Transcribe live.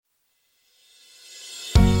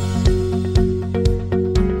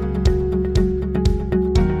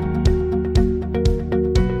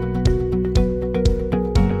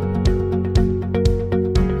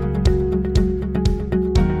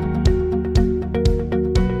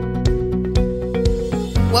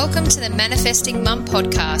Welcome to the Manifesting Mum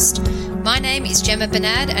podcast. My name is Gemma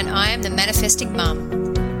Bernard and I am the Manifesting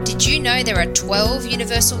Mum. Did you know there are 12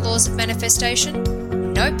 universal laws of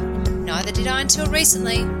manifestation? Nope, neither did I until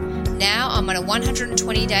recently. Now I'm on a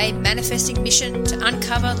 120-day manifesting mission to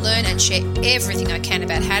uncover, learn and share everything I can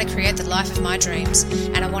about how to create the life of my dreams.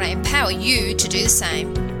 And I want to empower you to do the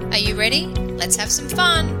same. Are you ready? Let's have some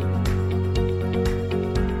fun.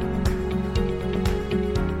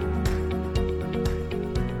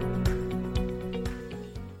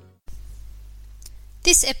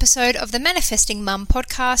 This episode of the Manifesting Mum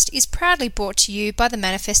podcast is proudly brought to you by the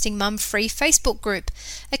Manifesting Mum free Facebook group,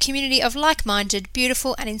 a community of like-minded,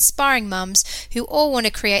 beautiful and inspiring mums who all want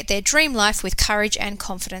to create their dream life with courage and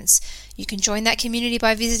confidence. You can join that community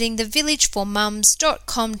by visiting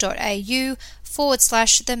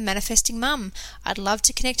thevillageformums.com.au/the Manifesting Mum. I'd love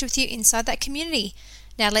to connect with you inside that community.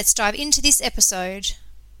 Now let's dive into this episode.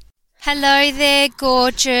 Hello there,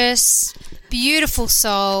 gorgeous, beautiful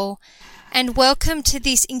soul. And welcome to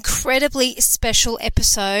this incredibly special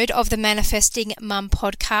episode of the Manifesting Mum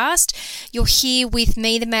podcast. You're here with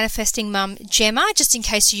me, the Manifesting Mum, Gemma, just in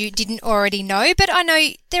case you didn't already know. But I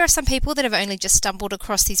know there are some people that have only just stumbled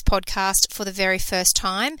across this podcast for the very first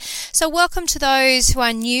time. So welcome to those who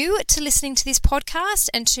are new to listening to this podcast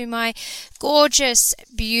and to my gorgeous,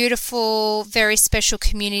 beautiful, very special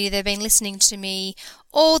community that have been listening to me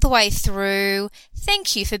all the way through.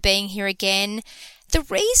 Thank you for being here again. The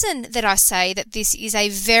reason that I say that this is a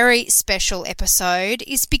very special episode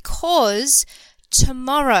is because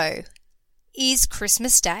tomorrow is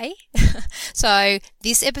Christmas Day. So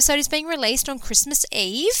this episode is being released on Christmas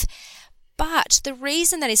Eve. But the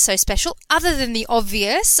reason that is so special, other than the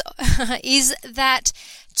obvious, is that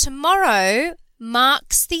tomorrow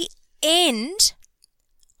marks the end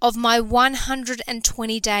of my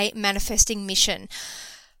 120-day manifesting mission.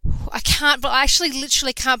 I actually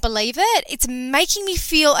literally can't believe it. It's making me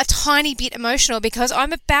feel a tiny bit emotional because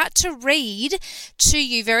I'm about to read to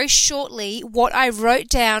you very shortly what I wrote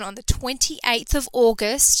down on the 28th of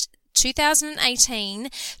August 2018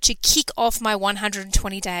 to kick off my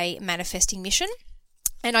 120-day manifesting mission.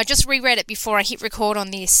 And I just reread it before I hit record on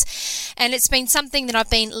this. And it's been something that I've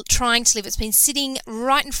been trying to live. It's been sitting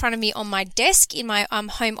right in front of me on my desk in my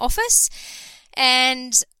home office.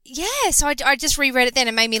 And yeah, so I just reread it then.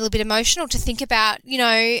 It made me a little bit emotional to think about,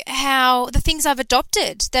 how the things I've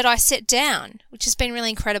adopted that I set down, which has been really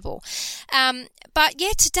incredible. But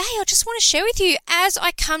yeah, today I just want to share with you, as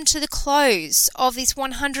I come to the close of this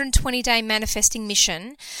 120-day manifesting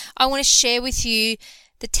mission, I want to share with you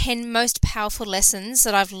the 10 most powerful lessons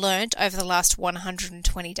that I've learned over the last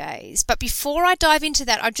 120 days. But before I dive into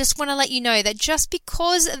that, I just want to let you know that just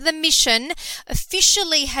because the mission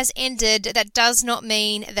officially has ended, that does not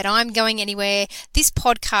mean that I'm going anywhere. This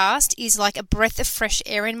podcast is like a breath of fresh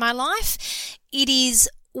air in my life. It is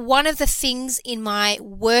one of the things in my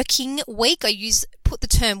working week. Put the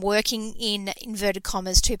term working in inverted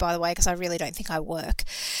commas too, by the way, because I really don't think I work.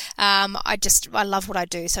 I love what I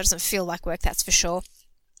do, so it doesn't feel like work, that's for sure.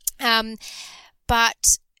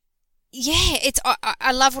 But yeah,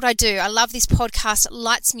 I love what I do. I love this podcast. It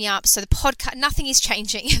lights me up. So the podcast, nothing is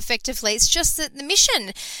changing effectively. It's just that the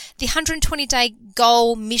mission, the 120-day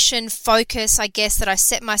goal, mission, focus, I guess, that I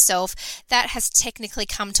set myself, that has technically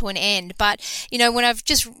come to an end. But, when I've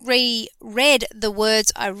just reread the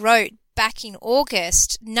words I wrote back in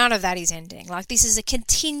August, none of that is ending. Like, this is a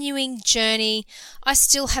continuing journey. I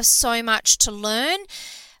still have so much to learn.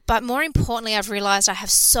 But more importantly, I've realized I have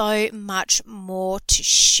so much more to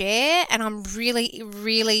share, and I'm really,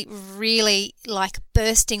 really, really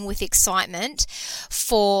bursting with excitement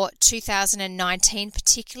for 2019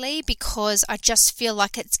 particularly, because I just feel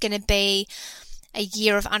like it's going to be a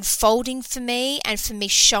year of unfolding for me and for me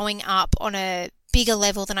showing up on a bigger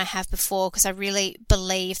level than I have before, because I really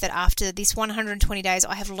believe that after this 120 days,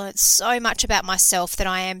 I have learned so much about myself that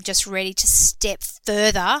I am just ready to step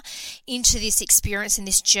further into this experience and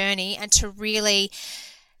this journey and to really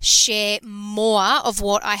share more of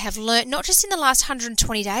what I have learned, not just in the last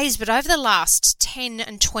 120 days, but over the last 10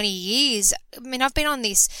 and 20 years. I mean, I've been on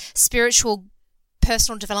this spiritual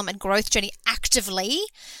personal development growth journey actively.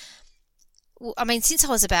 Since I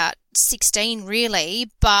was about 16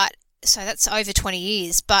 really, but so that's over 20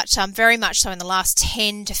 years, but very much so in the last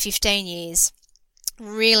 10 to 15 years,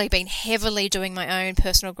 really been heavily doing my own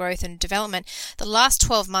personal growth and development. The last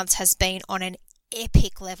 12 months has been on an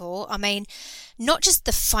epic level. Not just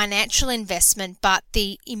the financial investment, but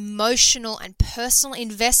the emotional and personal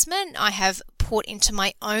investment I have put put into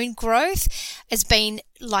my own growth has been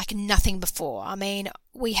like nothing before. I mean,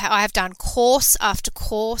 I have done course after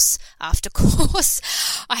course after course.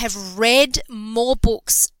 I have read more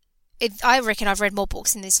books. I reckon I've read more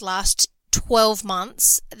books in this last 12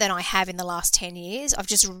 months than I have in the last 10 years. I've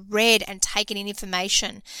just read and taken in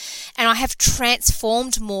information, and I have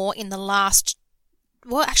transformed more in the last,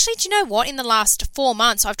 well, actually, do you know what? In the last 4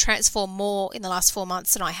 months, I've transformed more in the last 4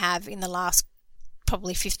 months than I have in the last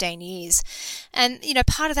probably 15 years. And, you know,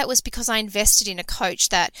 part of that was because I invested in a coach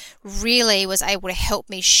that really was able to help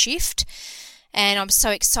me shift. And I'm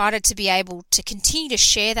so excited to be able to continue to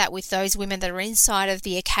share that with those women that are inside of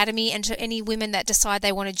the academy, and to any women that decide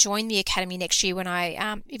they want to join the academy next year when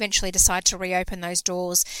I eventually decide to reopen those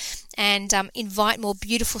doors, and invite more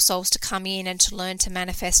beautiful souls to come in and to learn to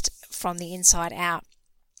manifest from the inside out.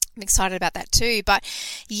 I'm excited about that too. But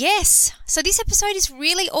yes, so this episode is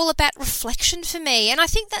really all about reflection for me. And I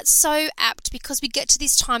think that's so apt because we get to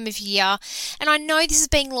this time of year, and I know this is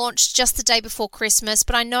being launched just the day before Christmas,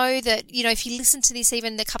 but I know that, you know, if you listen to this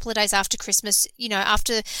even a couple of days after Christmas, you know,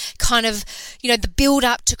 after kind of, you know, the build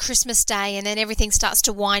up to Christmas Day, and then everything starts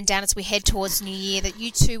to wind down as we head towards New Year, that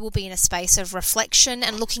you too will be in a space of reflection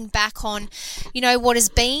and looking back on, you know, what has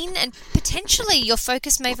been, and potentially your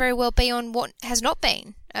focus may very well be on what has not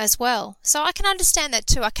been as well. So I can understand that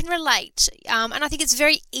too. I can relate. And I think it's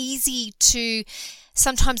very easy to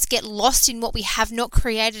sometimes get lost in what we have not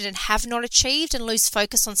created and have not achieved, and lose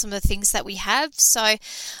focus on some of the things that we have. So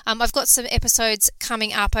I've got some episodes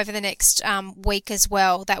coming up over the next week as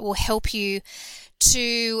well that will help you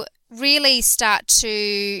to really start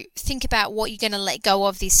to think about what you're going to let go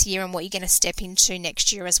of this year and what you're going to step into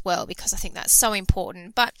next year as well, because I think that's so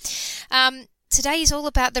important. But today is all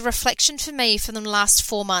about the reflection for me for the last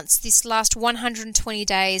 4 months, this last 120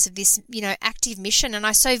 days of this, you know, active mission. And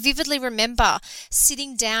I so vividly remember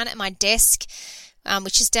sitting down at my desk,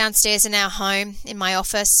 which is downstairs in our home, in my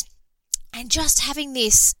office, and just having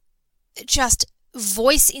this just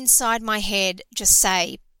voice inside my head just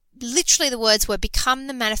say, literally the words were, become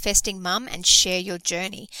the manifesting mum and share your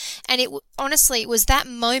journey. And honestly, it was that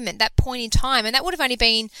moment, that point in time, and that would have only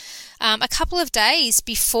been a couple of days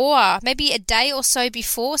before, maybe a day or so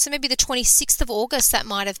before, so maybe the 26th of August that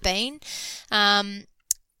might have been,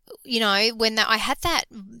 you know, when I had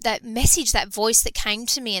that message, that voice that came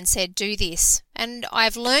to me and said, do this. And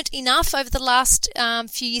I've learnt enough over the last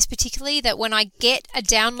few years particularly, that when I get a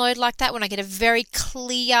download like that, when I get a very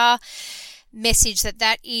clear message,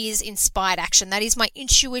 that is inspired action. That is my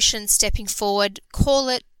intuition stepping forward. Call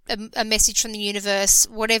it a message from the universe,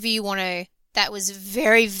 whatever you want to. That was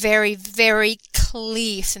very, very, very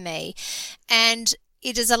clear for me. And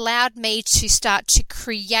it has allowed me to start to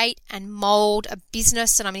create and mold a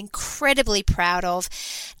business that I'm incredibly proud of,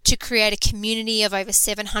 to create a community of over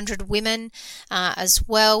 700 women as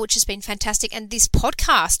well, which has been fantastic. And this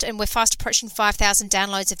podcast, and we're fast approaching 5,000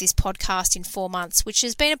 downloads of this podcast in 4 months, which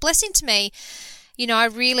has been a blessing to me. You know, I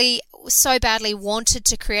really so badly wanted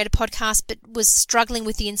to create a podcast, but was struggling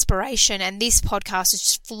with the inspiration, and this podcast has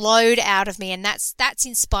just flowed out of me. And that's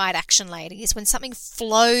inspired action, ladies. When something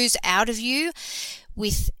flows out of you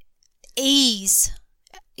with ease,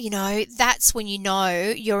 you know, that's when you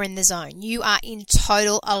know you're in the zone. You are in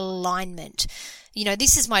total alignment. You know,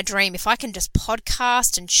 this is my dream. If I can just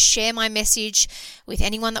podcast and share my message with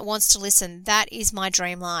anyone that wants to listen, that is my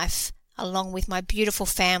dream life, along with my beautiful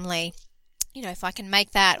family. You know, if I can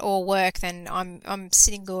make that all work, then I'm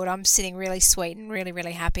sitting good. I'm sitting really sweet and really,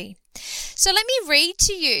 really happy. So let me read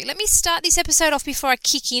to you. Let me start this episode off before I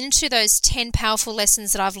kick into those 10 powerful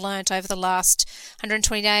lessons that I've learned over the last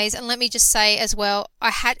 120 days. And let me just say as well,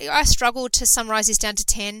 I struggled to summarize this down to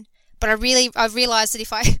 10, but I realized that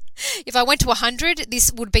if I went to 100,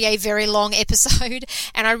 this would be a very long episode,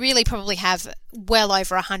 and I really probably have well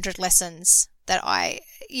over 100 lessons that I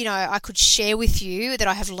could share with you that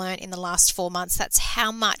I have learned in the last 4 months. That's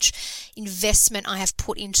how much investment I have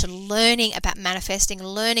put into learning about manifesting,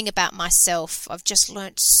 learning about myself. I've just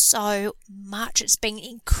learned so much. It's been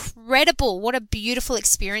incredible. What a beautiful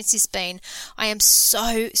experience it's been. I am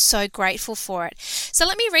so, so grateful for it. So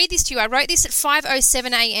let me read this to you. I wrote this at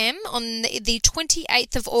 5:07 a.m. on the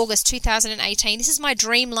 28th of August, 2018. This is my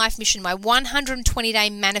dream life mission, my 120-day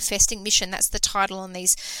manifesting mission. That's the title on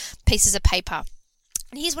these pieces of paper.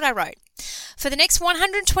 And here's what I wrote. For the next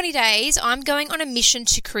 120 days, I'm going on a mission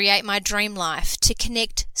to create my dream life, to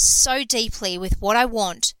connect so deeply with what I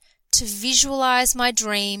want, to visualize my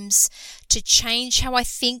dreams, to change how I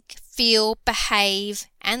think, feel, behave,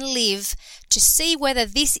 and live, to see whether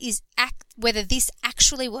this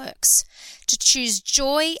actually works, to choose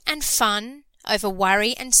joy and fun over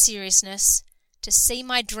worry and seriousness, to see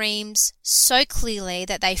my dreams so clearly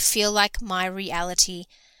that they feel like my reality,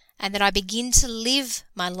 and that I begin to live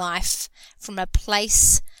my life from a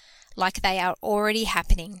place like they are already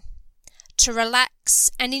happening. To relax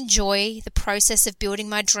and enjoy the process of building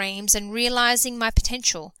my dreams and realizing my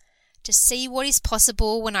potential. To see what is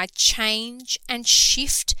possible when I change and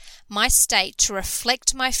shift my state to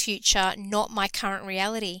reflect my future, not my current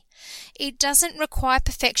reality. It doesn't require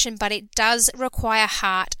perfection, but it does require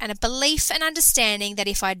heart and a belief and understanding that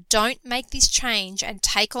if I don't make this change and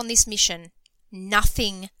take on this mission,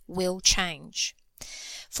 nothing will change.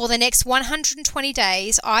 For the next 120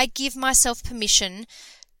 days, I give myself permission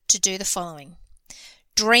to do the following.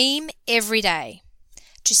 Dream every day.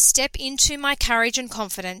 To step into my courage and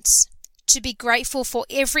confidence, to be grateful for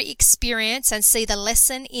every experience and see the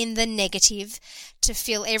lesson in the negative, to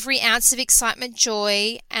feel every ounce of excitement,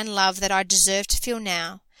 joy, and love that I deserve to feel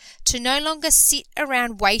now, to no longer sit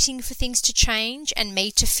around waiting for things to change and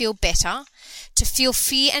me to feel better, to feel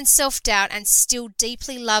fear and self-doubt and still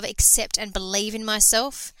deeply love, accept, and believe in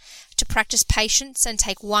myself, to practice patience and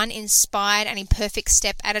take one inspired and imperfect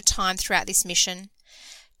step at a time throughout this mission,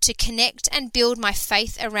 to connect and build my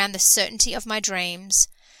faith around the certainty of my dreams,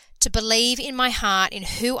 to believe in my heart in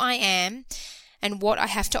who I am and what I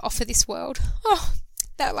have to offer this world. Oh,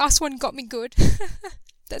 that last one got me good.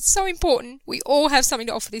 That's so important. We all have something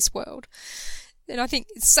to offer this world. And I think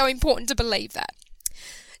it's so important to believe that.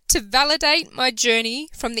 To validate my journey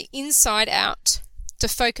from the inside out, to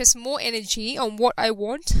focus more energy on what I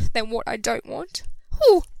want than what I don't want.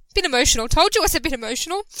 Ooh, bit emotional. Told you it's a bit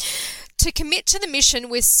emotional. To commit to the mission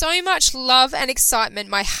with so much love and excitement,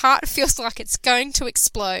 my heart feels like it's going to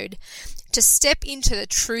explode. To step into the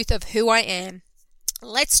truth of who I am.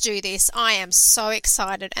 Let's do this. I am so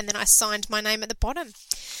excited. And then I signed my name at the bottom.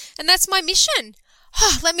 And that's my mission.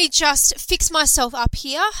 Let me just fix myself up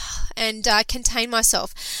here and contain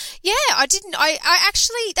myself. Yeah, I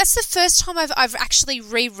actually, that's the first time I've actually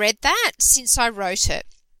reread that since I wrote it.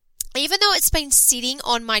 Even though it's been sitting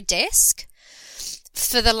on my desk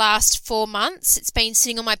for the last 4 months, it's been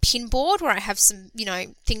sitting on my pin board where I have some,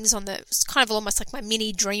 things on it's kind of almost like my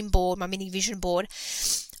mini dream board, my mini vision board.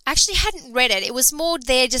 I actually hadn't read it. It was more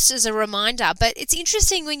there just as a reminder. But it's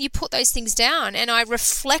interesting when you put those things down and I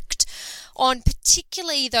reflect on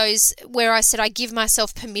particularly those where I said I give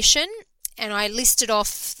myself permission, and I listed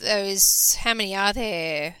off those, how many are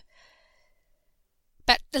there?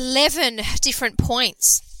 About 11 different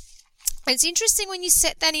points. It's interesting when you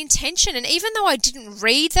set that intention, and even though I didn't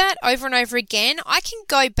read that over and over again, I can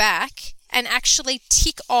go back and actually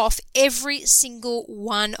tick off every single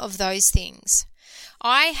one of those things.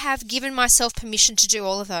 I have given myself permission to do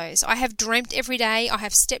all of those. I have dreamt every day. I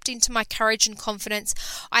have stepped into my courage and confidence.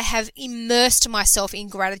 I have immersed myself in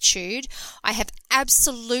gratitude. I have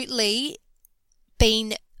absolutely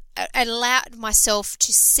been allowed myself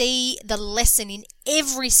to see the lesson in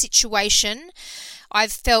every situation.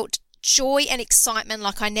 I've felt joy and excitement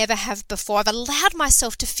like I never have before. I've allowed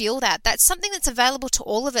myself to feel that. That's something that's available to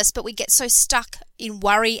all of us, but we get so stuck in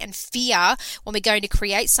worry and fear when we're going to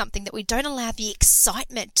create something that we don't allow the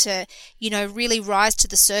excitement to, really rise to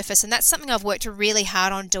the surface. And that's something I've worked really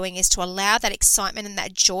hard on doing, is to allow that excitement and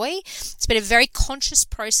that joy. It's been a very conscious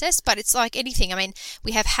process, but it's like anything. I mean,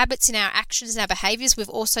 we have habits in our actions and our behaviors. We've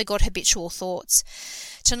also got habitual thoughts.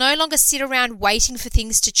 To no longer sit around waiting for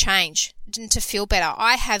things to change and to feel better.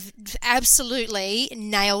 I have absolutely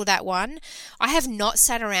nailed that one. I have not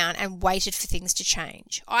sat around and waited for things to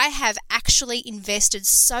change. I have actually invested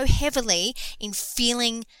so heavily in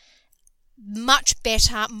feeling much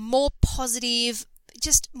better, more positive,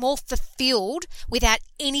 just more fulfilled without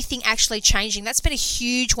anything actually changing. That's been a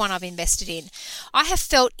huge one I've invested in. I have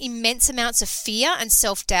felt immense amounts of fear and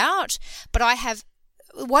self-doubt, but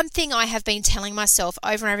one thing I have been telling myself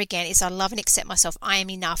over and over again is I love and accept myself. I am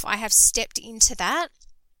enough. I have stepped into that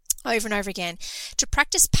over and over again. To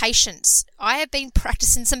practice patience. I have been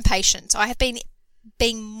practicing some patience. I have been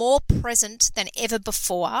being more present than ever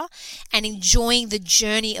before and enjoying the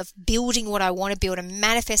journey of building what I want to build and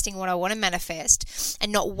manifesting what I want to manifest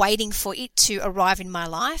and not waiting for it to arrive in my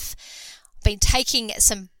life. I've been taking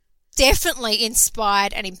some definitely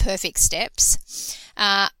inspired and imperfect steps.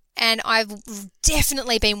 And I've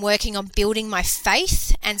definitely been working on building my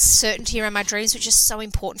faith and certainty around my dreams, which is so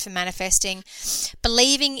important for manifesting.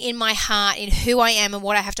 Believing in my heart, in who I am and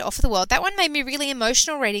what I have to offer the world. That one made me really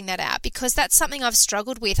emotional reading that out, because that's something I've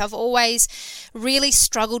struggled with. I've always really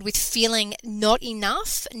struggled with feeling not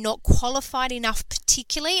enough, not qualified enough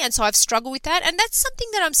particularly. And so I've struggled with that. And that's something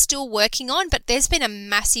that I'm still working on, but there's been a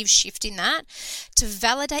massive shift in that to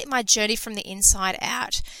validate my journey from the inside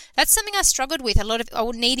out. That's something I struggled with. I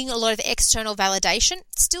would need needing a lot of external validation.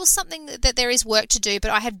 Still something that there is work to do,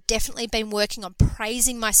 but I have definitely been working on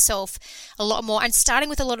praising myself a lot more and starting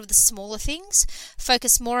with a lot of the smaller things,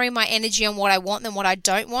 focus more of my energy on what I want than what I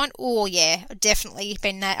don't want. Oh yeah, definitely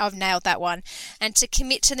I've nailed that one. And to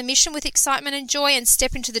commit to the mission with excitement and joy and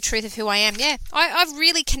step into the truth of who I am. Yeah, I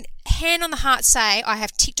really can, hand on the heart, say I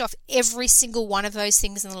have ticked off every single one of those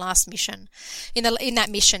things in the last mission, in that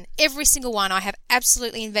mission. Every single one I have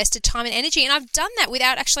absolutely invested time and energy, and I've done that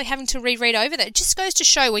without actually having to reread over that. It just goes to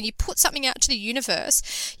show when you put something out to the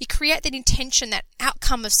universe, you create that intention, that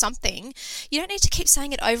outcome of something, you don't need to keep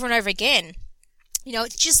saying it over and over again. You know,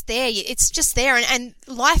 it's just there. It's just there. And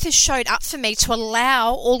life has showed up for me to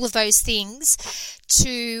allow all of those things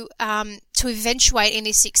to eventuate in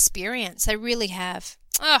this experience. They really have.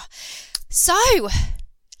 Oh, so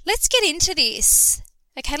let's get into this.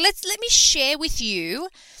 Okay, let me share with you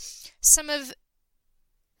some of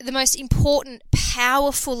the most important,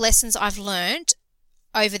 powerful lessons I've learned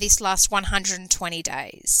over this last 120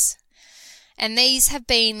 days. And these have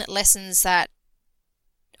been lessons that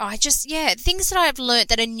things that I've learned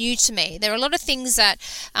that are new to me. There are a lot of things that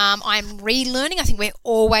I'm relearning. I think we're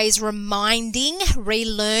always reminding our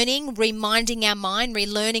mind,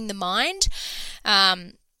 relearning the mind.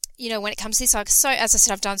 When it comes to this, as I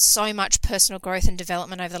said, I've done so much personal growth and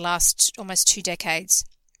development over the last almost 2 decades.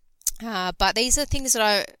 But these are things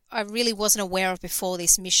that I really wasn't aware of before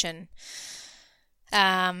this mission.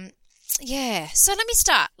 So let me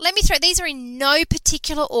start. These are in no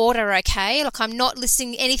particular order, okay? Look, I'm not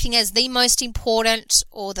listing anything as the most important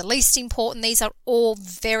or the least important. These are all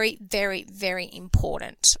very, very, very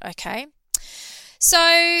important, okay? So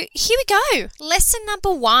here we go. Lesson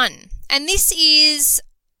number 1. And this is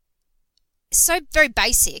so very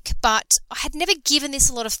basic, but I had never given this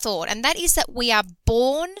a lot of thought, and that is that we are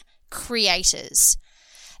born creators.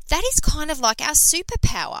 That is kind of like our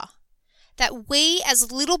superpower. That we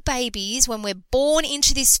as little babies, when we're born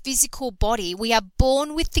into this physical body, we are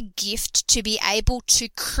born with the gift to be able to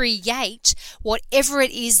create whatever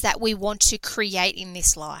it is that we want to create in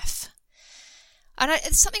this life.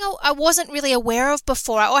 It's something I wasn't really aware of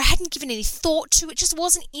before, or I hadn't given any thought to. It just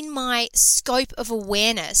wasn't in my scope of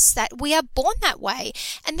awareness that we are born that way.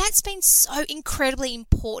 And that's been so incredibly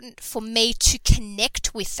important for me to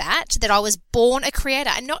connect with that I was born a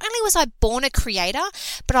creator. And not only was I born a creator,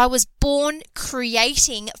 but I was born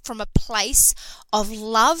creating from a place of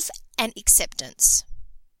love and acceptance.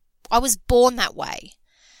 I was born that way.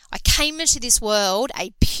 I came into this world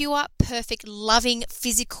a pure, perfect, loving,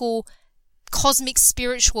 physical, cosmic,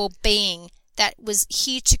 spiritual being that was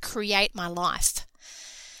here to create my life.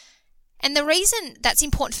 And the reason that's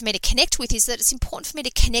important for me to connect with is that it's important for me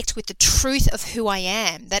to connect with the truth of who I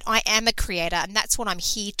am, that I am a creator, and that's what I'm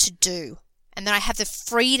here to do, and that I have the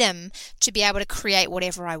freedom to be able to create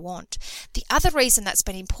whatever I want. The other reason that's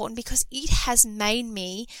been important because it has made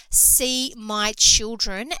me see my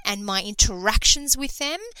children and my interactions with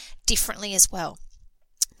them differently as well,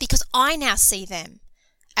 because I now see them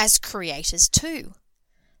as creators too.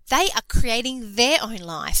 They are creating their own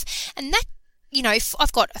life. And that,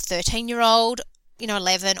 I've got a 13-year-old,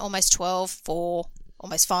 11, almost 12, 4,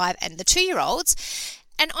 almost 5, and the 2-year-olds.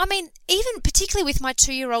 And I mean, even particularly with my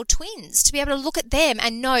 2-year-old twins, to be able to look at them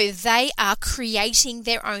and know they are creating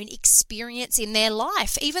their own experience in their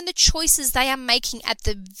life. Even the choices they are making at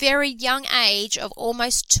the very young age of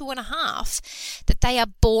almost 2.5, that they are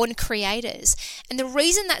born creators. And the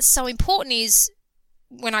reason that's so important is,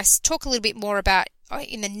 when I talk a little bit more about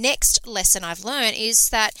in the next lesson I've learned, is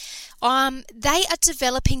that they are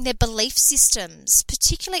developing their belief systems,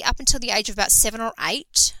 particularly up until the age of about 7 or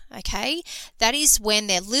 8, okay? That is when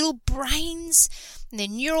their little brains and their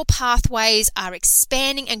neural pathways are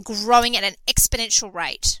expanding and growing at an exponential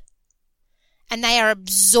rate. And they are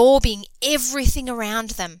absorbing everything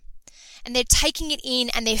around them. And they're taking it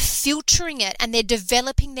in and they're filtering it and they're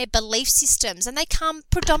developing their belief systems. And they come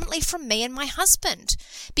predominantly from me and my husband,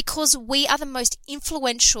 because we are the most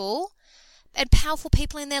influential and powerful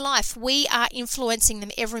people in their life. We are influencing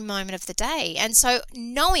them every moment of the day. And so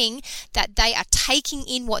knowing that they are taking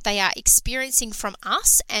in what they are experiencing from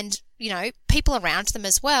us and, people around them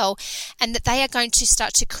as well, and that they are going to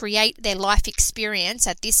start to create their life experience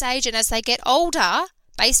at this age, and as they get older,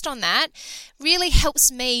 based on that, really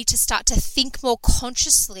helps me to start to think more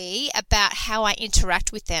consciously about how I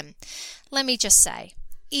interact with them. Let me just say,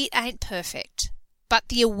 it ain't perfect, but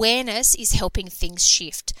the awareness is helping things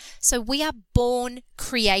shift. So we are born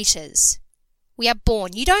creators. We are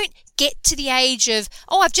born. You don't get to the age of,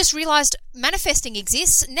 I've just realized manifesting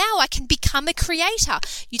exists. Now I can become a creator.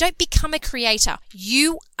 You don't become a creator.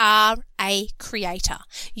 You are a creator.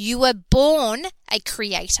 You were born a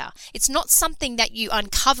creator. It's not something that you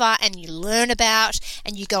uncover and you learn about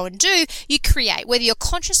and you go and do. You create. Whether you're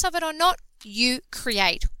conscious of it or not, you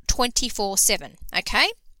create 24/7,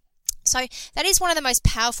 okay? So that is one of the most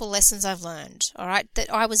powerful lessons I've learned, all right,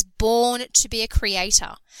 that I was born to be a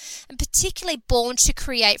creator, and particularly born to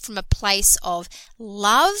create from a place of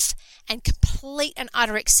love and complete and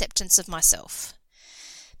utter acceptance of myself.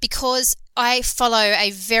 Because I follow a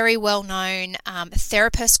very well-known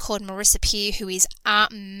therapist called Marissa Peer, who is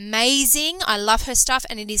amazing. I love her stuff,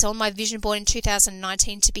 and it is on my vision board in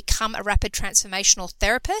 2019 to become a rapid transformational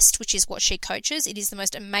therapist, which is what she coaches. It is the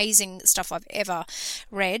most amazing stuff I've ever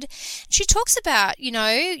read. She talks about,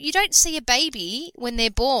 you don't see a baby when they're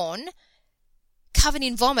born covered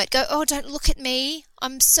in vomit, go, oh, don't look at me.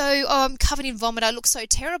 I'm covered in vomit. I look so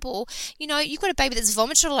terrible. You've got a baby that's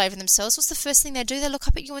vomited all over themselves. What's the first thing they do? They look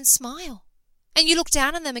up at you and smile. And you look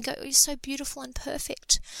down on them and go, oh, you're so beautiful and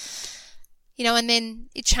perfect. And then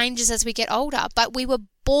it changes as we get older. But we were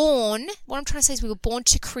born, what I'm trying to say is we were born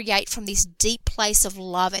to create from this deep place of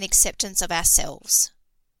love and acceptance of ourselves.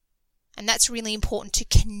 And that's really important to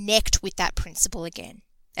connect with that principle again.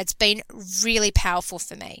 It's been really powerful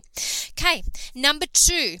for me. Okay, number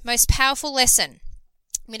 2, most powerful lesson.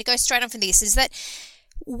 I'm going to go straight on from this, is that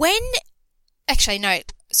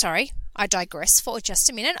I digress for just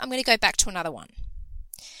a minute. I'm going to go back to another one.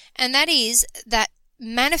 And that is that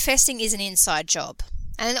manifesting is an inside job.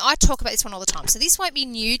 And I talk about this one all the time. So this won't be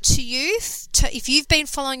new to you. If you've been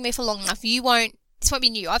following me for long enough, this won't be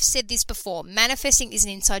new. I've said this before. Manifesting is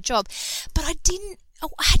an inside job. But I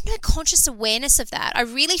had no conscious awareness of that. I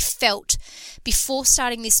really felt before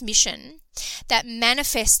starting this mission that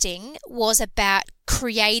manifesting was about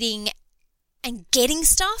creating and getting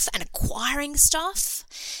stuff and acquiring stuff.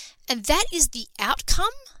 And that is the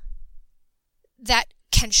outcome that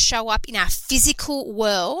can show up in our physical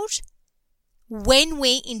world when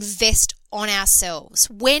we invest on ourselves,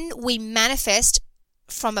 when we manifest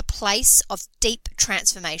from a place of deep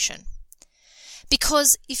transformation.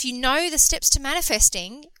 Because if you know the steps to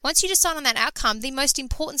manifesting, once you decide on that outcome, the most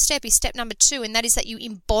important step is step number 2, and that is that you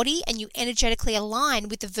embody and you energetically align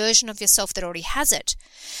with the version of yourself that already has it.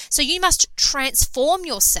 So you must transform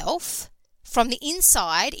yourself from the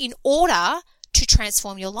inside in order to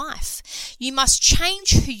transform your life. You must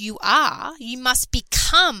change who you are. You must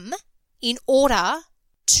become in order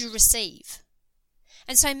to receive.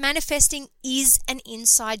 And so manifesting is an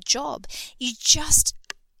inside job. It just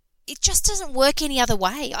doesn't work any other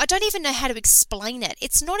way. I don't even know how to explain it.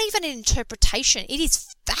 It's not even an interpretation. It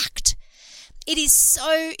is fact. It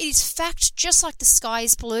is fact, just like the sky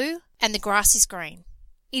is blue and the grass is green.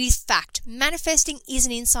 It is fact. Manifesting is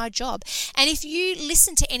an inside job. And if you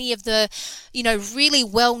listen to any of the, really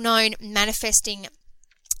well-known manifesting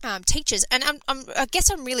teachers, and I guess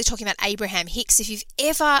I'm really talking about Abraham Hicks. If you've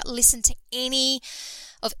ever listened to any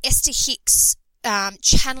of Esther Hicks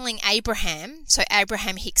channeling Abraham, so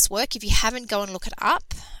Abraham Hicks' work, if you haven't, go and look it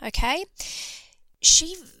up, okay?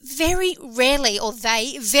 They very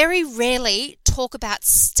rarely talk about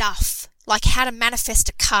stuff, like how to manifest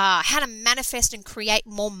a car, how to manifest and create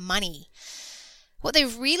more money. What they're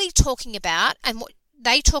really talking about, and what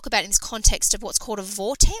they talk about in this context of what's called a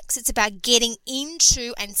vortex, it's about getting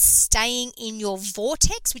into and staying in your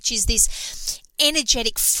vortex, which is this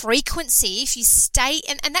energetic frequency. If you stay,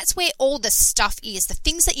 and that's where all the stuff is, the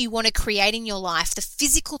things that you want to create in your life, the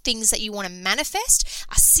physical things that you want to manifest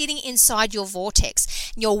are sitting inside your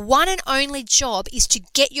vortex. Your one and only job is to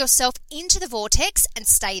get yourself into the vortex and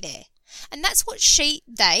stay there. And that's what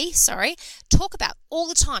they talk about all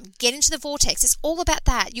the time. Get into the vortex. It's all about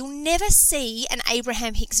that. You'll never see an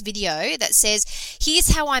Abraham Hicks video that says,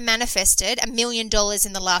 here's how I manifested $1 million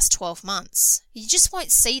in the last 12 months. You just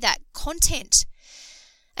won't see that content.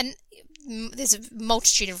 And there's a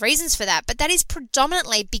multitude of reasons for that, but that is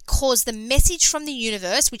predominantly because the message from the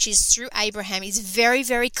universe, which is through Abraham, is very,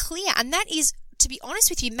 very clear. And that is, to be honest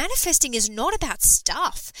with you, manifesting is not about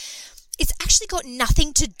stuff. It's actually got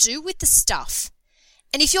nothing to do with the stuff.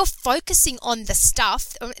 And if you're focusing on the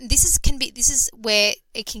stuff, this is where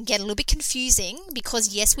it can get a little bit confusing,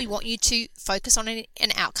 because yes, we want you to focus on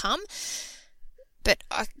an outcome, but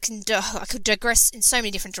I could digress in so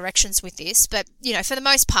many different directions with this. But for the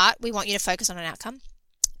most part, we want you to focus on an outcome.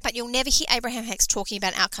 But you'll never hear Abraham Hicks talking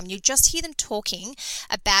about an outcome. You just hear them talking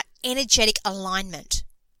about energetic alignment.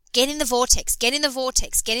 Get in the vortex, get in the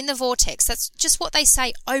vortex, get in the vortex. That's just what they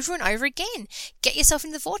say over and over again. Get yourself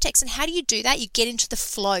in the vortex. And how do you do that? You get into the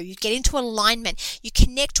flow. You get into alignment. You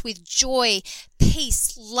connect with joy,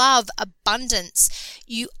 peace, love, abundance.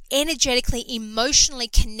 You energetically, emotionally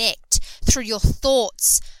connect through your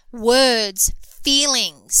thoughts, words,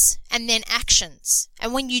 feelings, and then actions.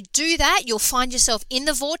 And when you do that, you'll find yourself in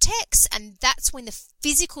the vortex, and that's when the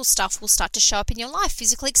physical stuff will start to show up in your life.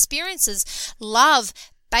 Physical experiences, love,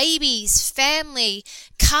 babies, family,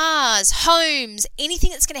 cars, homes,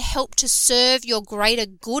 anything that's going to help to serve your greater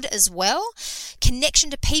good as well. Connection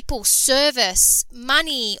to people, service,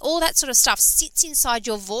 money, all that sort of stuff sits inside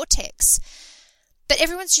your vortex. But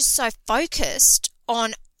everyone's just so focused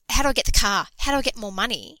on, how do I get the car? How do I get more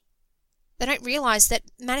money? They don't realize that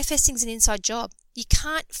manifesting is an inside job. You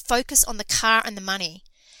can't focus on the car and the money.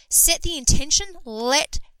 Set the intention,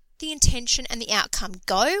 let the intention and the outcome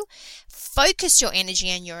go. Focus your energy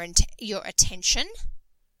and your attention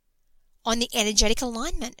on the energetic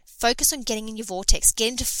alignment. Focus on getting in your vortex, get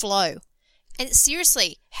into flow. And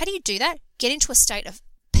seriously, how do you do that? Get into a state of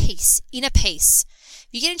peace, inner peace. If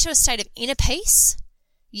you get into a state of inner peace,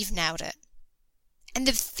 you've nailed it. And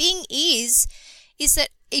the thing is that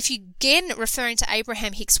if you, again, referring to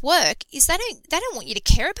Abraham Hicks' work, is they don't want you to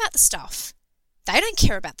care about the stuff. They don't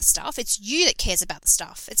care about the stuff. It's you that cares about the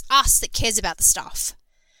stuff. It's us that cares about the stuff.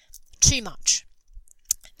 Too much,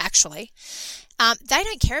 actually. They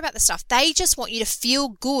don't care about the stuff. They just want you to feel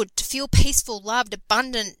good, to feel peaceful, loved,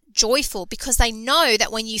 abundant, joyful, because they know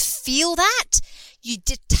that when you feel that, you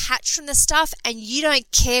detach from the stuff and you don't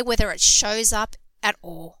care whether it shows up at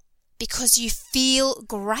all, because you feel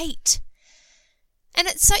great. And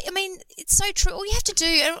it's so true. All you have to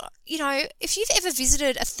do, if you've ever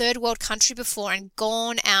visited a third world country before and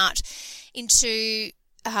gone out into,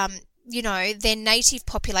 their native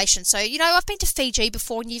population. So, I've been to Fiji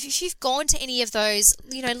before, and if you've gone to any of those,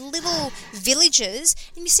 little villages,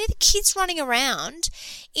 and you see the kids running around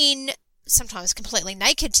in, sometimes completely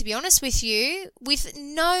naked, to be honest with you, with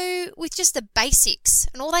just the basics.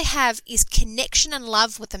 And all they have is connection and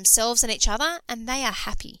love with themselves and each other, and they are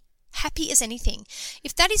happy. Happy as anything.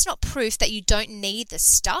 If that is not proof that you don't need the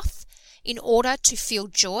stuff in order to feel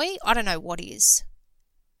joy, I don't know what is.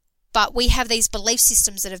 But we have these belief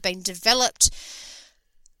systems that have been developed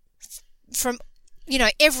from,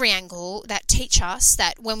 every angle that teach us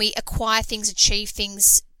that when we acquire things, achieve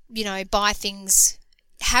things, buy things,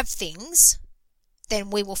 have things, then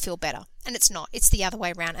we will feel better. And it's not. It's the other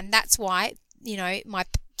way around. And that's why, my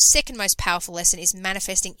second most powerful lesson is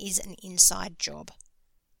manifesting is an inside job.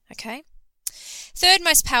 Okay. Third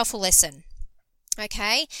most powerful lesson.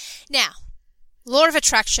 Okay. Now, law of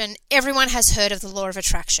attraction. Everyone has heard of the law of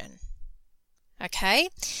attraction. Okay.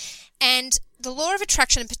 And the law of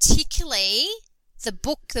attraction, and particularly the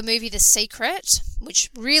book, the movie, The Secret, which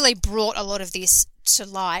really brought a lot of this to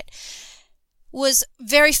light, was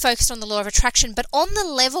very focused on the law of attraction, but on the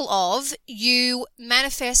level of you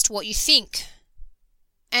manifest what you think.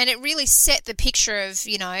 And it really set the picture of,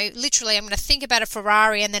 literally I'm going to think about a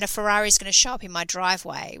Ferrari and then a Ferrari is going to show up in my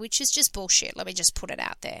driveway, which is just bullshit. Let me just put it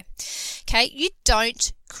out there. Okay, you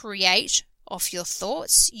don't create off your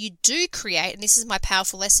thoughts. You do create, and this is my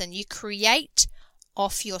powerful lesson, you create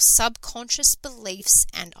off your subconscious beliefs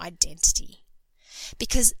and identity.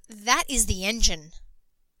 Because that is the engine.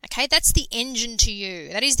 Okay, that's the engine to you.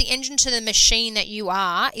 That is the engine to the machine that you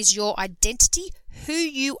are, is your identity, who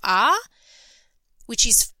you are, which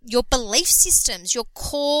is your belief systems, your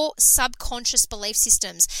core subconscious belief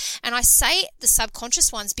systems. And I say the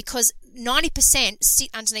subconscious ones because 90% sit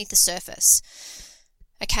underneath the surface.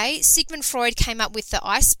 Okay, Sigmund Freud came up with the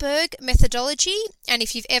iceberg methodology, and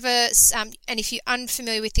if you're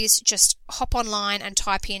unfamiliar with this, just hop online and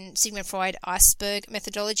type in Sigmund Freud iceberg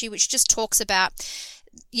methodology, which just talks about,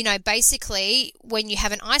 basically when you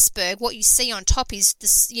have an iceberg, what you see on top is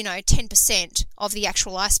this, 10% of the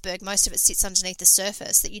actual iceberg. Most of it sits underneath the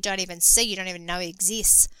surface that you don't even see, you don't even know it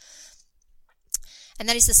exists. And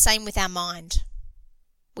that is the same with our mind.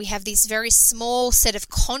 We have this very small set of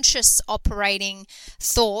conscious operating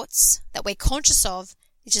thoughts that we're conscious of,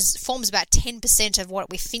 which forms about 10% of what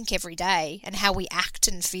we think every day and how we act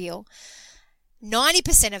and feel.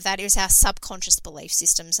 90% of that is our subconscious belief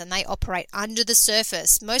systems, and they operate under the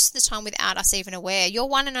surface, most of the time without us even aware. Your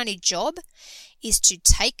one and only job is to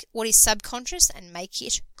take what is subconscious and make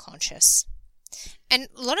it conscious. And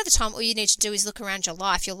a lot of the time, all you need to do is look around your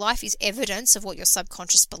life. Your life is evidence of what your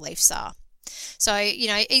subconscious beliefs are. So,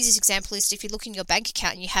 easiest example is if you look in your bank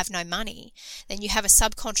account and you have no money, then you have a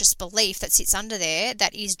subconscious belief that sits under there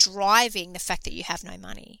that is driving the fact that you have no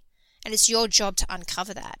money. And it's your job to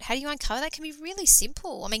uncover that. How do you uncover that? It can be really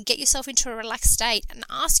simple. Get yourself into a relaxed state and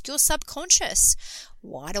ask your subconscious,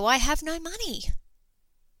 why do I have no money?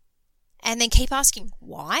 And then keep asking,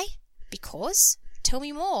 why? Because? Tell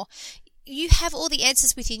me more. you have all the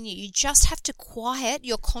answers within you. You just have to quiet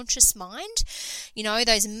your conscious mind.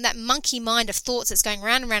 That monkey mind of thoughts that's going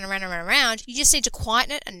round and round and round and round and round. You just need to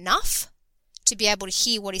quieten it enough to be able to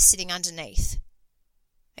hear what is sitting underneath.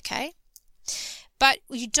 Okay? But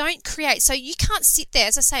you don't create, so you can't sit there,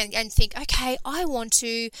 as I say, and think, okay, I want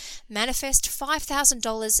to manifest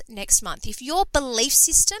 $5,000 next month. If your belief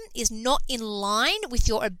system is not in line with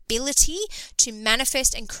your ability to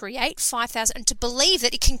manifest and create $5,000 and to believe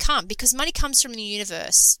that it can come, because money comes from the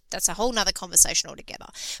universe, that's a whole nother conversation altogether.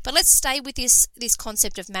 But let's stay with this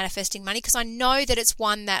concept of manifesting money, because I know that it's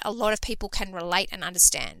one that a lot of people can relate and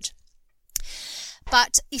understand.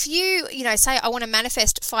 But if you say, I want to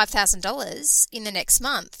manifest $5,000 in the next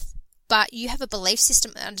month, but you have a belief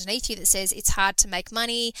system underneath you that says it's hard to make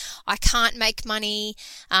money, I can't make money,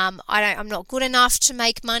 I'm not good enough to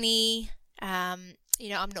make money, I'm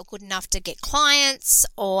not good enough to get clients,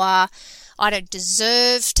 or I don't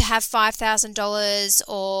deserve to have $5,000,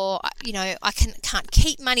 or I can't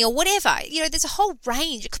keep money, or whatever. There's a whole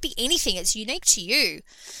range. It could be anything. It's unique to you.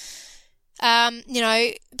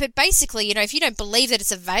 But basically, if you don't believe that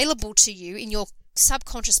it's available to you in your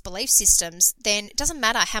subconscious belief systems, then it doesn't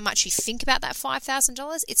matter how much you think about that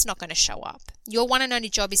 $5,000, it's not going to show up. Your one and only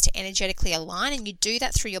job is to energetically align, and you do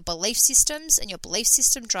that through your belief systems, and your belief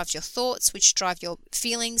system drives your thoughts, which drive your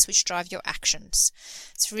feelings, which drive your actions.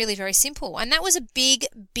 It's really very simple. And that was a big,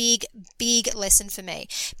 big, big lesson for me,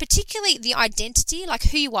 particularly the identity, like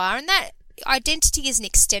who you are, and that identity is an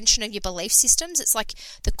extension of your belief systems. It's like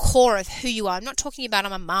the core of who you are. I'm not talking about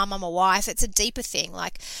I'm a mum, I'm a wife. It's a deeper thing.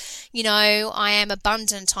 Like, I am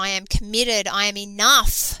abundant, I am committed, I am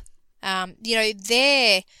enough.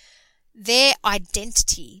 Their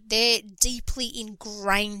identity, they're deeply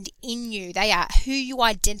ingrained in you. They are who you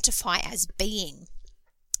identify as being.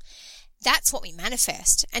 That's what we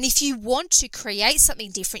manifest. And if you want to create something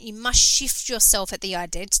different, you must shift yourself at the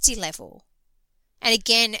identity level. And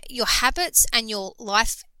again, your habits and your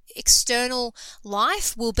external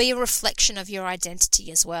life will be a reflection of your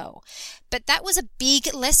identity as well. But that was a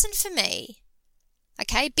big lesson for me.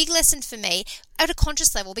 Okay, big lesson for me at a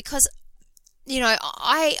conscious level, because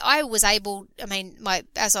I was able,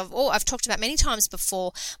 as I've talked about many times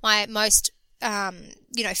before, my most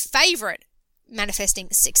favorite manifesting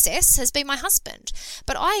success has been my husband.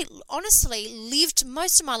 But I honestly lived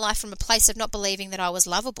most of my life from a place of not believing that I was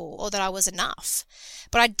lovable or that I was enough.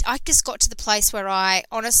 But I just got to the place where I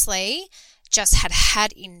honestly just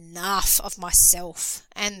had enough of myself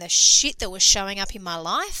and the shit that was showing up in my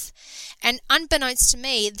life. And unbeknownst to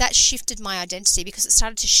me, that shifted my identity, because it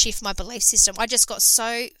started to shift my belief system. I just got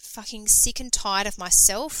so fucking sick and tired of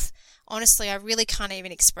myself. Honestly, I really can't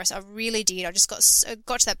even express. I really did. I just got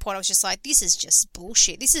to that point. I was just like, this is just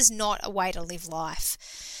bullshit. This is not a way to live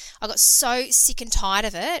life. I got so sick and tired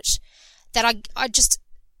of it that I just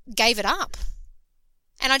gave it up.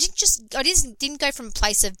 And I didn't go from a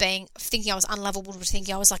place of thinking I was unlovable to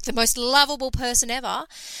thinking I was like the most lovable person ever.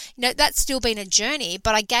 That's still been a journey,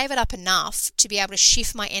 but I gave it up enough to be able to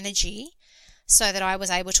shift my energy so that I was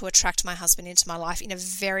able to attract my husband into my life in a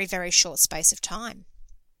very, very short space of time.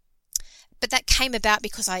 But that came about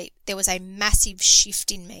because there was a massive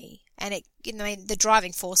shift in me. And the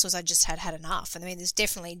driving force was I just had enough. And there's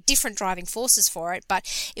definitely different driving forces for it, but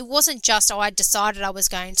it wasn't just, I decided I was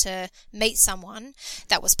going to meet someone.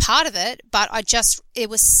 That was part of it, but it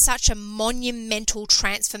was such a monumental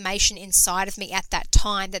transformation inside of me at that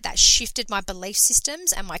time that shifted my belief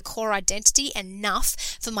systems and my core identity enough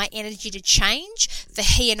for my energy to change, for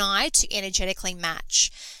he and I to energetically match.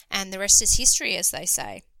 And the rest is history, as they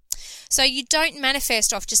say. So you don't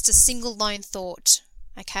manifest off just a single lone thought,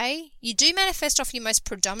 okay? You do manifest off your most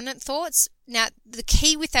predominant thoughts. Now, the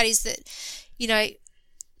key with that is that,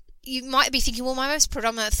 you might be thinking, well, my most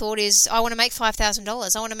predominant thought is I want to make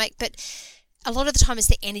 $5,000. But a lot of the time it's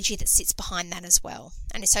the energy that sits behind that as well.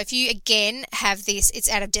 And so if you, again, have this,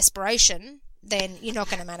 it's out of desperation, then you're not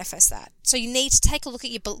going to manifest that. So you need to take a look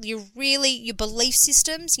at your belief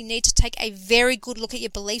systems. You need to take a very good look at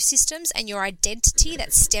your belief systems and your identity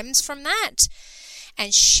that stems from that,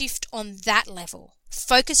 and shift on that level.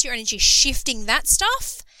 Focus your energy shifting that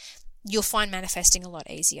stuff. You'll find manifesting a lot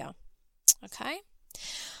easier. Okay?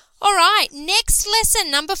 All right, next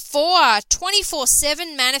lesson, number 4,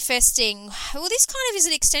 24/7 manifesting. Well, this kind of is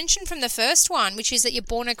an extension from the first one, which is that you're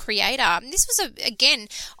born a creator. And this was,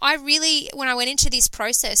 when I went into this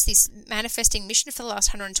process, this manifesting mission for the last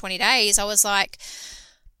 120 days, I was like,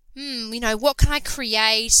 what can I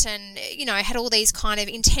create? And, I had all these kind of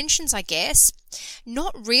intentions, I guess,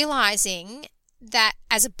 not realizing that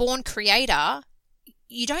as a born creator,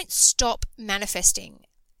 you don't stop manifesting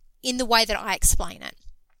in the way that I explain it.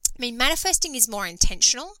 I mean, manifesting is more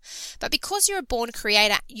intentional, but because you're a born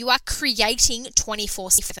creator, you are creating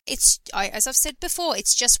 24/7. As I've said before,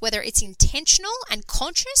 it's just whether it's intentional and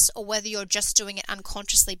conscious or whether you're just doing it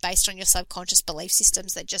unconsciously based on your subconscious belief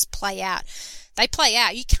systems that just play out. They play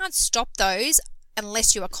out. You can't stop those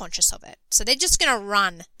unless you are conscious of it. So they're just going to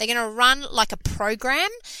run. They're going to run like a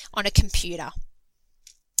program on a computer.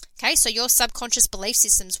 Okay, so your subconscious belief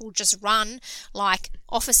systems will just run like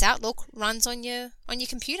Office Outlook runs on your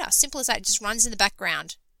computer. Simple as that. It just runs in the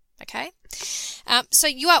background. Okay, so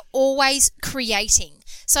you are always creating.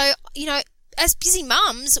 So, as busy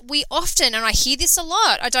mums, we often, and I hear this a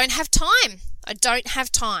lot, I don't have time. I don't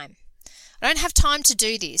have time to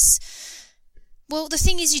do this. Well, the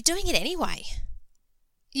thing is, you're doing it anyway.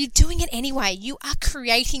 You are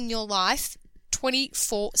creating your life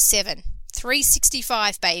 24/7.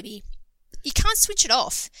 365, baby. You can't switch it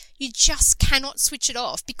off. You just cannot switch it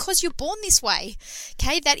off because you're born this way.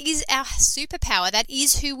 Okay, that is our superpower. That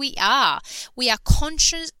is who we are. We are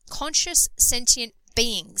conscious, sentient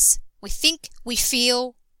beings. We think, we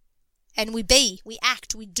feel, and we be. We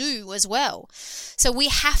act, we do as well. So we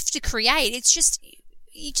have to create. It's just,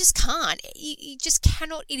 you just can't. You just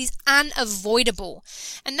cannot. It is unavoidable.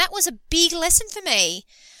 And that was a big lesson for me.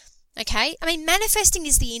 Okay, I mean, manifesting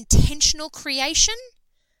is the intentional creation.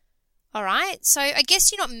 All right, so I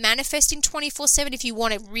guess you're not manifesting 24/7 if you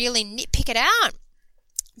want to really nitpick it out,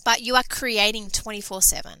 but you are creating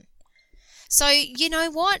 24/7. So you know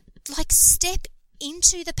what? Like, step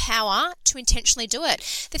into the power to intentionally do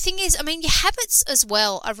it. The thing is, I mean, your habits as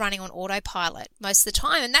well are running on autopilot most of the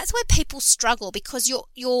time, and that's where people struggle because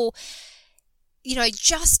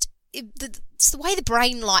it's the way the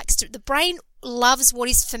brain likes to. The brain loves what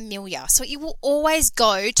is familiar. So it will always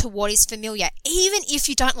go to what is familiar, even if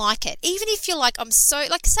you don't like it. Even if you're like,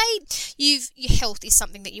 say your health is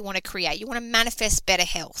something that you want to create. You want to manifest better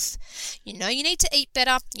health. You need to eat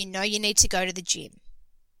better. You need to go to the gym.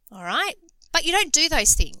 All right? But you don't do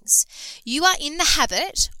those things. You are in the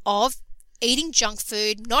habit of eating junk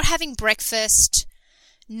food, not having breakfast,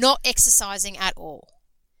 not exercising at all.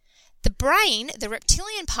 The brain, the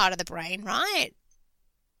reptilian part of the brain, right?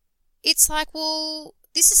 It's like, well,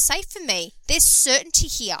 this is safe for me. There's certainty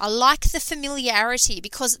here. I like the familiarity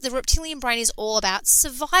because the reptilian brain is all about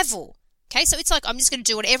survival. Okay, so it's like, I'm just going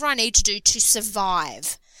to do whatever I need to do to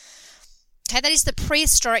survive. Okay, that is the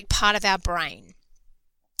prehistoric part of our brain.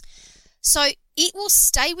 So it will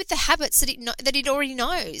stay with the habits that it already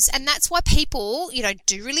knows. And that's why people,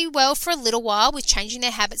 do really well for a little while with changing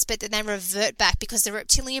their habits, but then they revert back because the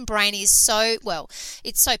reptilian brain is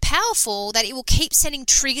it's so powerful that it will keep sending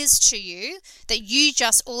triggers to you that you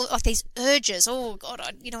just, all like these urges. Oh God,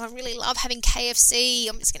 I really love having KFC.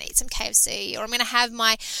 I'm just going to eat some KFC, or I'm going to have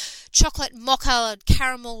my chocolate mocha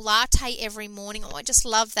caramel latte every morning. Oh, I just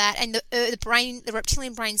love that. And the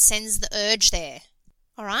reptilian brain sends the urge there.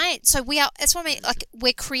 All right. So that's what I mean. Like,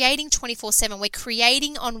 we're creating 24/7. We're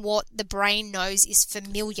creating on what the brain knows is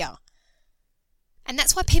familiar. And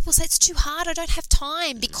that's why people say it's too hard. I don't have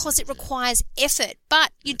time, because it requires effort,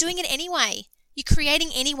 but you're doing it anyway. You're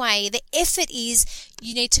creating anyway. The effort is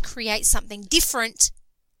you need to create something different,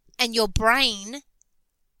 and your brain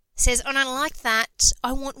says, oh, I don't like that.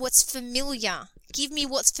 I want what's familiar. Give me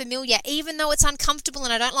what's familiar, even though it's uncomfortable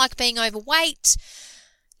and I don't like being overweight.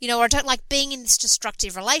 Or I don't like being in this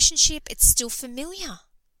destructive relationship, it's still familiar.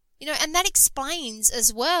 And that explains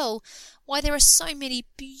as well why there are so many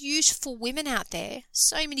beautiful women out there,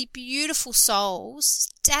 so many beautiful souls,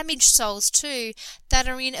 damaged souls too, that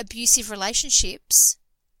are in abusive relationships,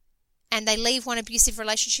 and they leave one abusive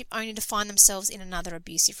relationship only to find themselves in another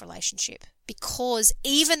abusive relationship. Because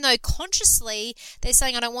even though consciously they're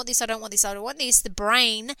saying, I don't want this, I don't want this, I don't want this, the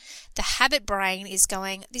brain, the habit brain is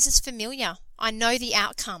going, this is familiar. I know the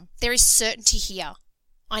outcome. There is certainty here.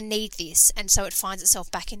 I need this. And so it finds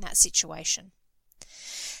itself back in that situation.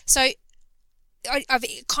 So I've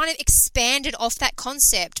kind of expanded off that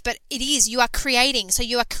concept, but it is, you are creating. So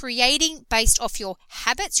you are creating based off your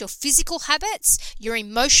habits, your physical habits, your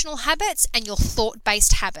emotional habits, and your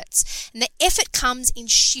thought-based habits. And the effort comes in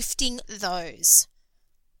shifting those.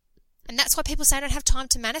 And that's why people say I don't have time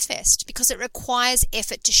to manifest, because it requires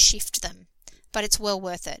effort to shift them. But it's well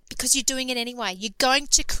worth it because you're doing it anyway. You're going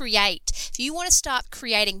to create. If you want to start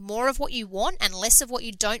creating more of what you want and less of what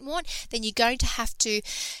you don't want, then you're going to have to,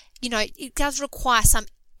 it does require some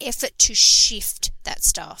effort to shift that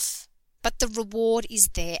stuff. But the reward is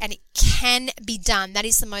there and it can be done. That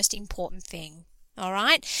is the most important thing. All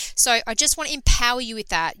right. So I just want to empower you with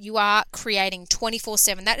that. You are creating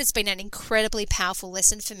 24/7. That has been an incredibly powerful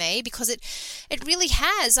lesson for me because it really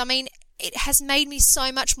has. I mean, it has made me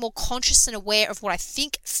so much more conscious and aware of what I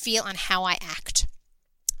think, feel, and how I act.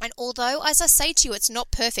 And although, as I say to you, it's not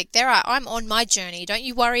perfect, I'm on my journey. Don't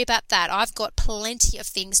you worry about that. I've got plenty of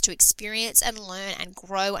things to experience and learn and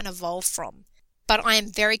grow and evolve from. But I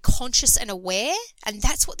am very conscious and aware, and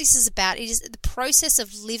that's what this is about. It is the process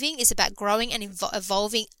of living is about growing and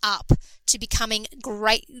evolving up to becoming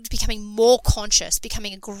more conscious,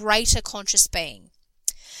 becoming a greater conscious being.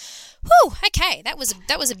 Whew, okay, that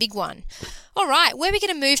was a big one. All right, where are we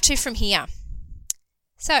going to move to from here?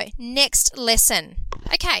 So, next lesson.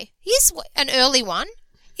 Okay, here's an early one.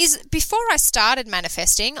 Is before I started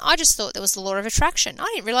manifesting, I just thought there was the law of attraction.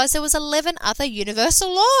 I didn't realize there was 11 other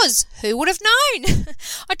universal laws. Who would have known?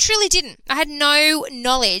 I truly didn't. I had no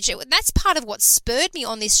knowledge. That's part of what spurred me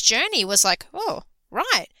on this journey was like, oh,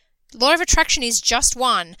 right. Law of attraction is just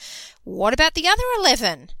one. What about the other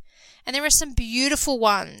 11? And there are some beautiful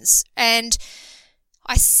ones. And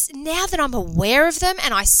now that I'm aware of them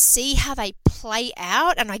and I see how they play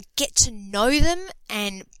out and I get to know them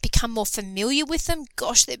and become more familiar with them,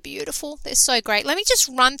 gosh, they're beautiful. They're so great. Let me just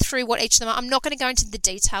run through what each of them are. I'm not going to go into the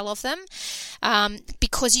detail of them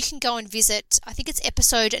because you can go and visit, I think it's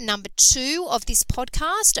episode number 2 of this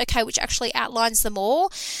podcast, okay, which actually outlines them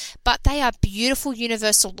all. But they are beautiful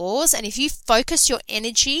universal laws, and if you focus your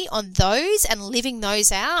energy on those and living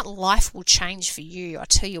those out, life will change for you. I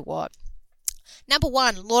tell you what. Number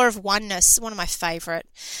 1, law of oneness, one of my favorite.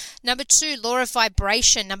 Number 2, law of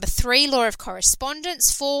vibration. Number 3, law of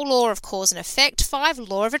correspondence. 4, law of cause and effect. 5,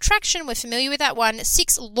 law of attraction. We're familiar with that one.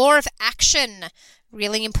 6, law of action.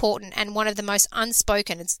 Really important and one of the most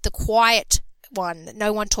unspoken. It's the quiet one that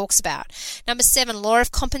no one talks about. Number 7, law of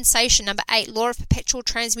compensation. Number 8, law of perpetual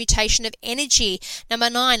transmutation of energy. Number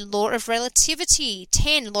 9, law of relativity.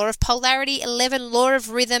 10, law of polarity. 11, law of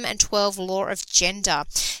rhythm. And 12, law of gender.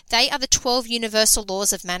 They are the 12 universal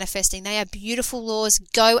laws of manifesting. They are beautiful laws.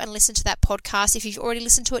 Go and listen to that podcast. If you've already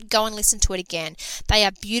listened to it, go and listen to it again. They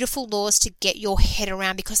are beautiful laws to get your head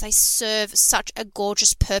around because they serve such a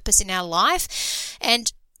gorgeous purpose in our life.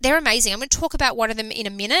 And they're amazing. I'm going to talk about one of them in a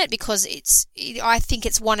minute because I think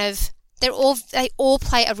it's they all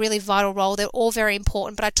play a really vital role. They're all very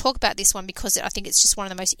important, but I talk about this one because I think it's just one of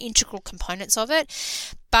the most integral components of it.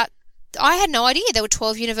 But I had no idea there were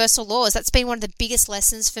 12 universal laws. That's been one of the biggest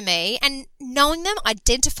lessons for me. And knowing them,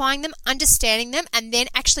 identifying them, understanding them, and then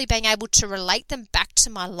actually being able to relate them back to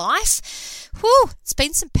my life, it's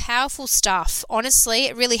been some powerful stuff. Honestly,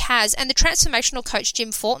 it really has. And the transformational coach,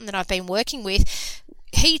 Jim Fortin, that I've been working with,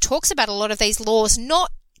 he talks about a lot of these laws,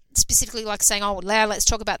 not specifically like saying, oh, now let's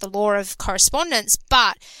talk about the law of correspondence,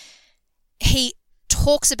 but he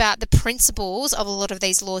talks about the principles of a lot of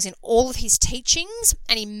these laws in all of his teachings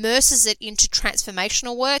and immerses it into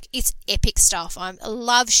transformational work. It's epic stuff. I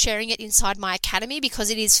love sharing it inside my academy because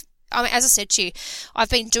it is, as I said to you, I've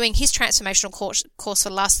been doing his transformational course for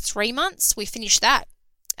the last 3 months. We finished that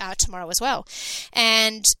tomorrow as well.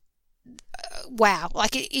 And wow,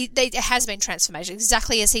 like it has been transformational.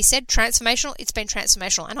 Exactly as he said, transformational, it's been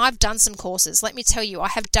transformational. And I've done some courses. Let me tell you, I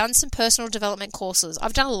have done some personal development courses.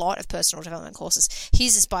 I've done a lot of personal development courses.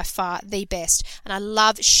 His is by far the best. And I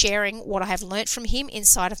love sharing what I have learnt from him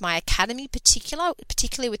inside of my academy,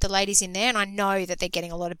 particularly with the ladies in there. And I know that they're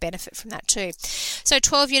getting a lot of benefit from that too. So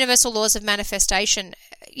 12 universal laws of manifestation,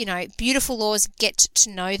 beautiful laws, get to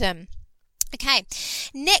know them. Okay,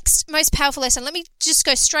 next most powerful lesson. Let me just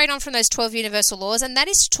go straight on from those 12 universal laws, and that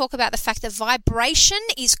is to talk about the fact that vibration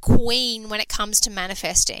is queen when it comes to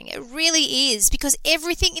manifesting. It really is, because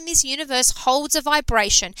everything in this universe holds a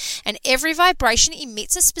vibration, and every vibration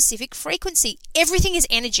emits a specific frequency. Everything is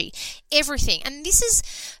energy, everything. And this is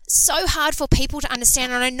so hard for people to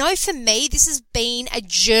understand, and I know for me this has been a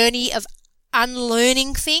journey of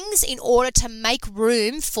unlearning things in order to make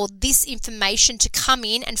room for this information to come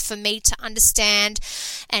in and for me to understand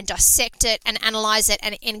and dissect it and analyze it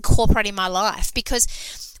and incorporate in my life.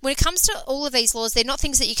 Because when it comes to all of these laws, they're not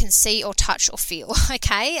things that you can see or touch or feel,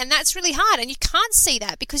 okay? And that's really hard. And you can't see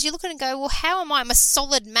that because you look at it and go, well, how am I? I'm a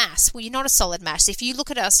solid mass. Well, you're not a solid mass. If you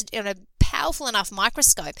look at us in a powerful enough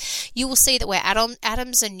microscope, you will see that we're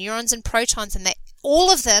atoms and neurons and protons, and that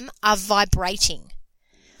all of them are vibrating.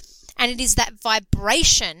 And it is that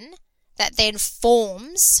vibration that then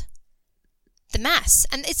forms the mass.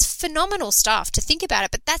 And it's phenomenal stuff to think about it,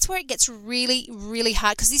 but that's where it gets really, really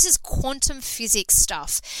hard, because this is quantum physics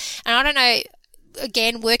stuff. And I don't know,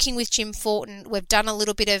 again, working with Jim Fortin, we've done a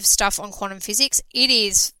little bit of stuff on quantum physics. It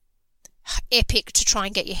is epic to try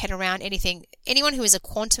and get your head around anything. Anyone who is a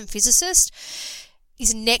quantum physicist,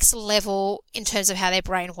 is next level in terms of how their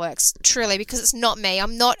brain works, truly, because it's not me.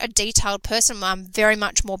 I'm not a detailed person. I'm very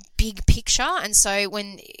much more big picture. And so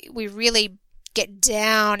when we really get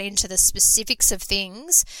down into the specifics of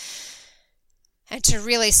things and to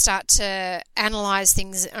really start to analyze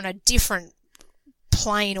things on a different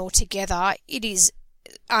plane altogether, it is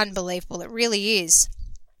unbelievable. It really is.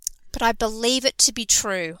 But I believe it to be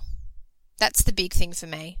true. That's the big thing for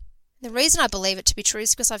me. The reason I believe it to be true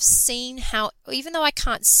is because I've seen how, even though I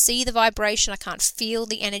can't see the vibration, I can't feel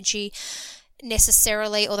the energy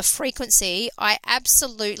necessarily or the frequency, I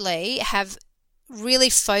absolutely have really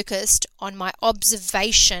focused on my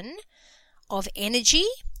observation of energy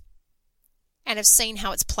and have seen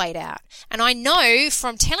how it's played out. And I know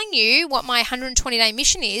from telling you what my 120-day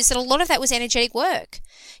mission is that a lot of that was energetic work.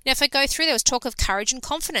 If I go through, there was talk of courage and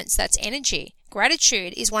confidence. That's energy.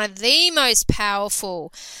 Gratitude is one of the most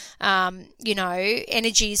powerful,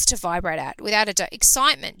 energies to vibrate at, without a doubt.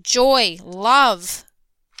 Excitement, joy, love,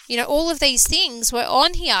 all of these things were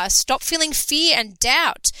on here. Stop feeling fear and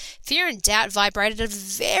doubt. Fear and doubt vibrated at a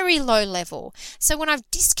very low level. So when I've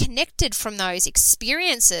disconnected from those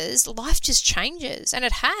experiences, life just changes, and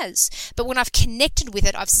it has. But when I've connected with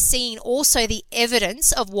it, I've seen also the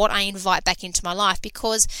evidence of what I invite back into my life,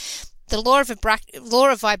 because the law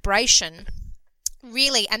of vibration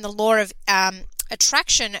really, and the law of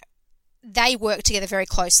attraction, they work together very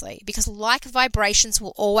closely, because like vibrations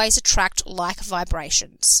will always attract like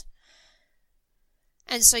vibrations.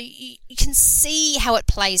 And so you can see how it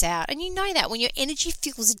plays out. And you know that when your energy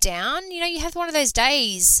feels down, you have one of those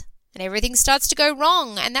days and everything starts to go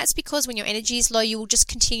wrong. And that's because when your energy is low, you will just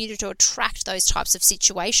continue to attract those types of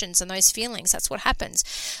situations and those feelings. That's what happens.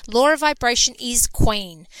 Law of vibration is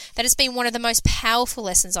queen. That has been one of the most powerful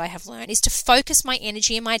lessons I have learned, is to focus my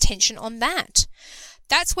energy and my attention on that.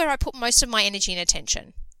 That's where I put most of my energy and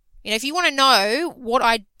attention. If you want to know what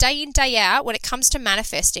I day in, day out, when it comes to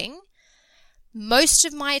manifesting, most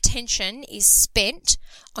of my attention is spent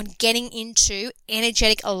on getting into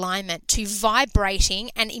energetic alignment, to vibrating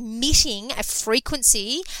and emitting a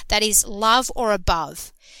frequency that is love or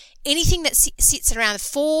above. Anything that sits around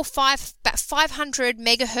about 500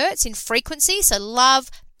 megahertz in frequency, so love,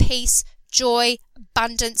 peace, joy,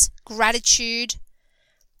 abundance, gratitude,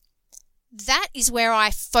 that is where I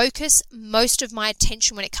focus most of my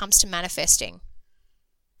attention when it comes to manifesting.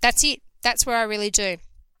 That's it. That's where I really do.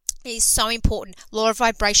 It is so important. Law of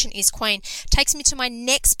vibration is queen. Takes me to my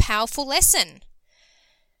next powerful lesson.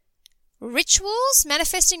 Rituals,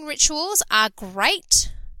 manifesting rituals are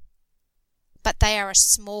great, but they are a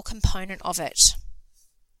small component of it.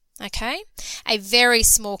 Okay? A very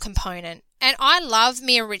small component. And I love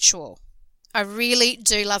me a ritual. I really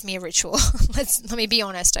do love me a ritual. Let me be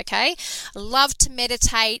honest, okay? I love to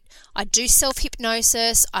meditate. I do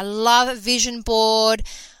self-hypnosis. I love a vision board.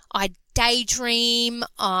 I daydream.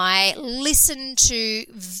 I listen to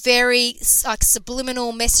very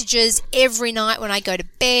subliminal messages every night when I go to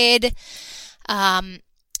bed.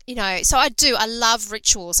 So I love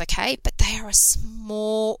rituals, okay? But they are a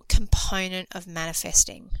small component of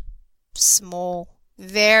manifesting. Small.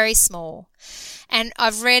 Very small. And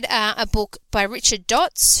I've read a book by Richard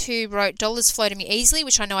Dotz, who wrote Dollars Flow to Me Easily,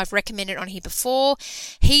 which I know I've recommended on here before.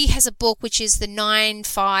 He has a book which is the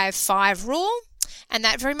 9-5-5 rule, and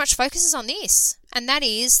that very much focuses on this. And that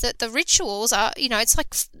is that the rituals are, it's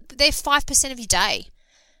like they're 5% of your day.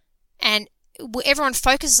 And everyone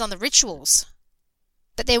focuses on the rituals.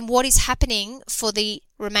 But then what is happening for the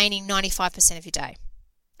remaining 95% of your day?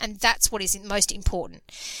 And that's what is most important.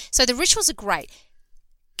 So the rituals are great.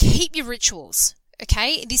 Keep your rituals,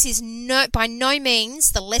 okay? This is by no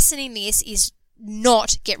means, the lesson in this is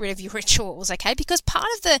not get rid of your rituals, okay? Because part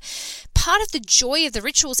of the joy of the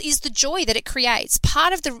rituals is the joy that it creates.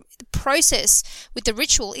 Part of the process with the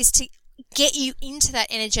ritual is to get you into that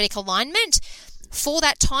energetic alignment for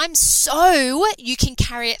that time so you can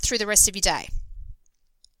carry it through the rest of your day.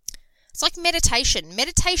 It's like meditation.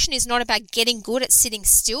 Meditation is not about getting good at sitting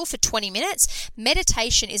still for 20 minutes.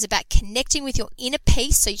 Meditation is about connecting with your inner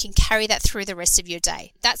peace so you can carry that through the rest of your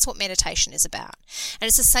day. That's what meditation is about. And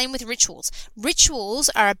it's the same with rituals. Rituals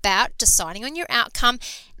are about deciding on your outcome,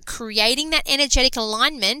 creating that energetic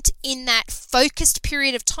alignment in that focused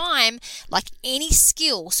period of time, like any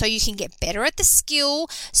skill, so you can get better at the skill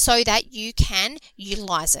so that you can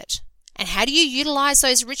utilize it. And how do you utilize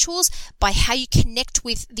those rituals? By how you connect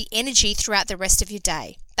with the energy throughout the rest of your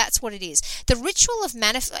day. That's what it is. The ritual of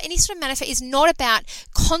any sort of manifest is not about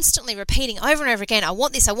constantly repeating over and over again, I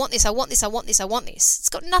want this, I want this, I want this, I want this, I want this. It's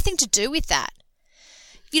got nothing to do with that.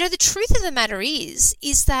 The truth of the matter is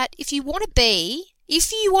that if you want to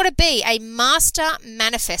be a master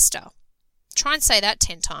manifester, Try and say that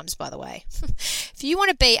 10 times, by the way. If you want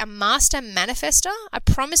to be a master manifester, I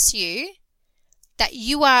promise you that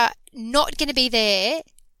you are not going to be there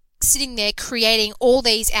sitting there creating all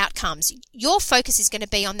these outcomes. Your focus is going to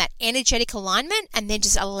be on that energetic alignment and then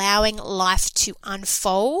just allowing life to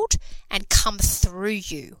unfold and come through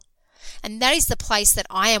you. And that is the place that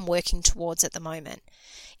I am working towards at the moment,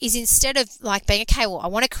 is instead of like being, okay, well, I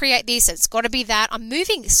want to create this, it's got to be that. I'm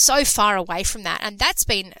moving so far away from that. And that's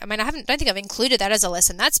been, I don't think I've included that as a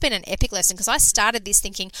lesson. That's been an epic lesson, because I started this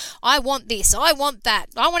thinking, I want this, I want that,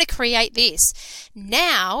 I want to create this.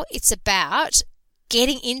 Now it's about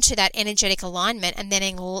getting into that energetic alignment and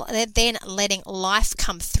then letting life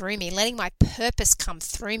come through me, letting my purpose come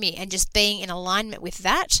through me, and just being in alignment with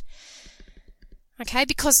that. Okay,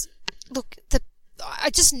 because look, I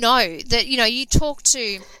just know that, you talk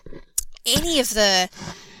to any of the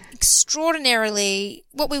extraordinarily,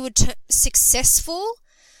 what we would successful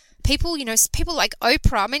people, people like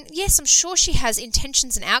Oprah. Yes, I'm sure she has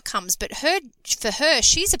intentions and outcomes, but for her,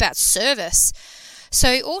 she's about service.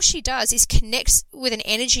 So all she does is connects with an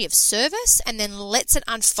energy of service and then lets it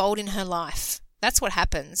unfold in her life. That's what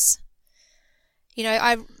happens.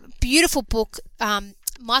 Beautiful book,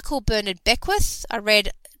 Michael Bernard Beckwith, I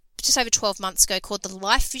read just over 12 months ago, called The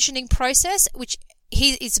Life Visioning Process, which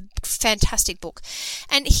is a fantastic book.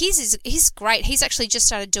 And he's great. He's actually just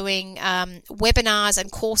started doing webinars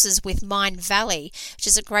and courses with Mind Valley, which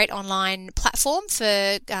is a great online platform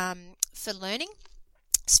for learning,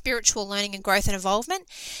 spiritual learning and growth and involvement.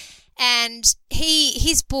 And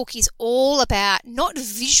his book is all about not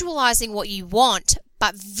visualizing what you want,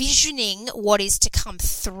 but visioning what is to come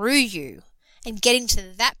through you, and getting to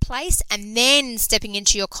that place and then stepping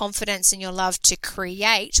into your confidence and your love to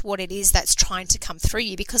create what it is that's trying to come through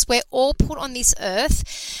you. Because we're all put on this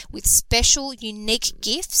earth with special, unique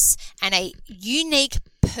gifts and a unique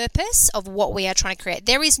purpose of what we are trying to create.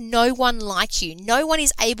 There is no one like you. No one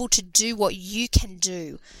is able to do what you can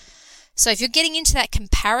do. So if you're getting into that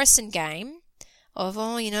comparison game of,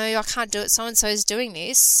 I can't do it, so-and-so is doing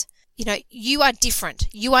this, you are different.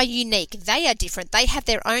 You are unique. They are different. They have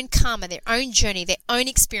their own karma, their own journey, their own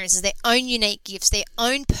experiences, their own unique gifts, their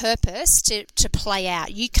own purpose to play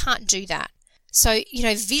out. You can't do that. So,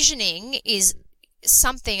 visioning is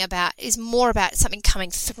more about something coming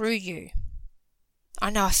through you. I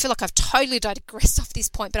know, I feel like I've totally digressed off this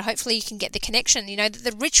point, but hopefully you can get the connection.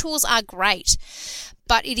 The rituals are great,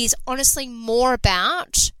 but it is honestly more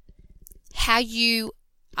about how you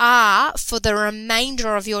are for the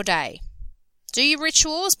remainder of your day. Do your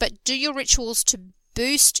rituals, but do your rituals to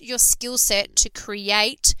boost your skill set to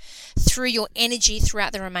create through your energy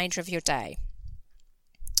throughout the remainder of your day.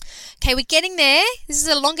 Okay, we're getting there. This is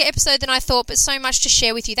a longer episode than I thought, but so much to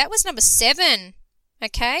share with you. That was number 7.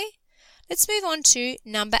 Okay, let's move on to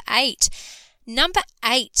number 8. Number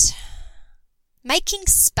 8, making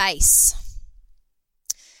space.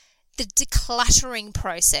 The decluttering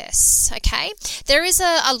process, okay? There is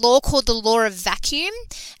a law called the law of vacuum,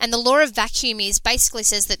 and the law of vacuum basically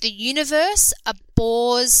says that the universe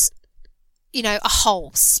abhors, a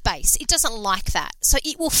whole space. It doesn't like that, so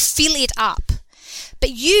it will fill it up.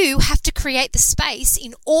 But you have to create the space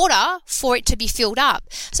in order for it to be filled up.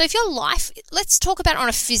 So if your life, let's talk about it on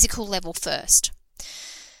a physical level first.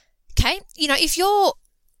 Okay? If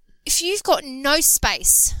you've got no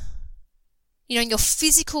space, in your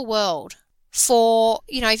physical world for,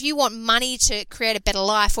 if you want money to create a better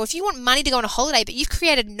life, or if you want money to go on a holiday, but you've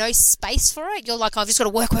created no space for it, you're like, I've just got to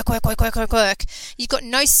work. You've got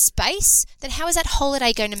no space, then how is that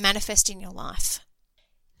holiday going to manifest in your life?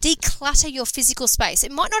 Declutter your physical space.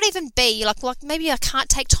 It might not even be, you're like maybe I can't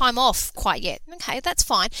take time off quite yet. Okay, that's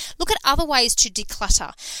fine. Look at other ways to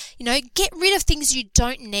declutter. Get rid of things you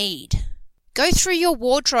don't need. Go through your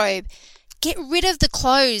wardrobe. Get rid of the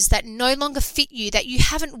clothes that no longer fit you, that you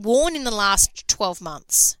haven't worn in the last 12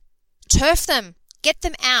 months. Turf them. Get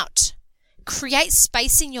them out. Create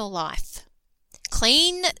space in your life.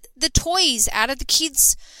 Clean the toys out of the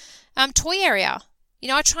kids' toy area.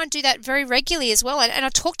 I try and do that very regularly as well. And I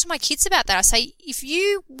talk to my kids about that. I say, if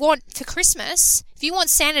you want for Christmas, if you want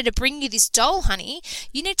Santa to bring you this doll, honey,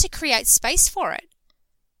 you need to create space for it.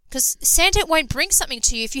 Because Santa won't bring something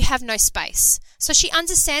to you if you have no space. So she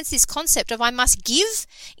understands this concept of I must give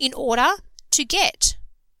in order to get.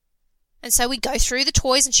 And so we go through the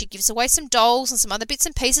toys and she gives away some dolls and some other bits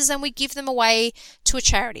and pieces and we give them away to a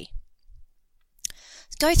charity.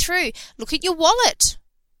 Go through. Look at your wallet.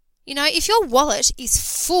 If your wallet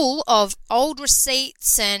is full of old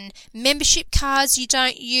receipts and membership cards you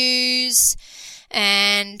don't use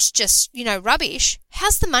and just, rubbish,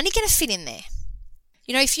 how's the money going to fit in there?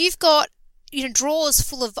 If you've got drawers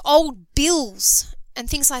full of old bills and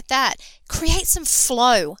things like that. Create some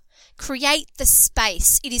flow. Create the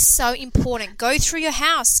space. It is so important. Go through your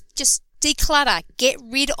house. Just declutter. Get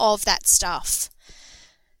rid of that stuff.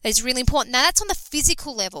 That is really important. Now, that's on the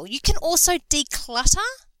physical level. You can also declutter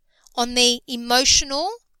on the emotional,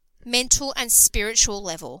 mental, and spiritual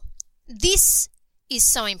level. This is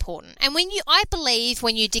so important. And I believe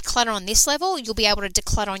when you declutter on this level, you'll be able to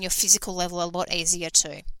declutter on your physical level a lot easier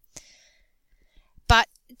too. But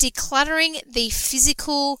decluttering the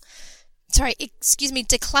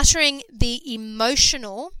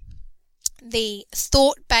emotional, the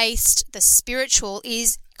thought-based, the spiritual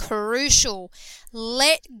is crucial.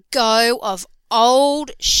 Let go of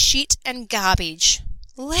old shit and garbage.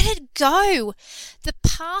 Let it go. The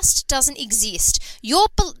past doesn't exist.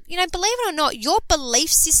 Believe it or not, your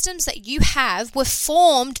belief systems that you have were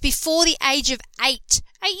formed before the age of 8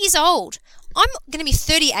 years old. I'm going to be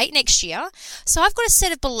 38 next year, so I've got a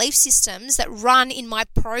set of belief systems that run in my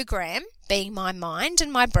program, being my mind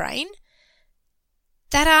and my brain,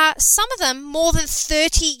 that are, some of them, more than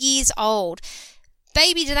 30 years old.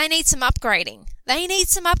 Baby, do they need some upgrading? They need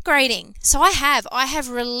some upgrading. So I have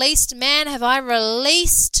released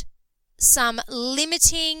some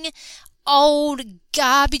limiting, old,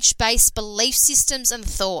 garbage-based belief systems and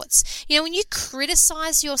thoughts. When you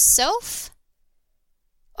criticize yourself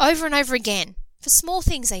over and over again, for small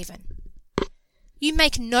things even, you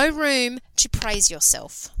make no room to praise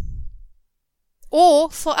yourself or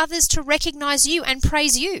for others to recognize you and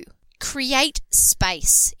praise you. Create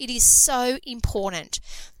space. It is so important.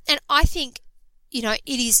 And I think,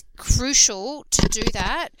 it is crucial to do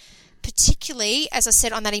that, particularly, as I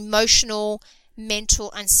said, on that emotional,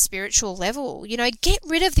 mental, and spiritual level. Get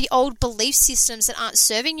rid of the old belief systems that aren't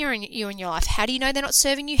serving you in your life. How do you know they're not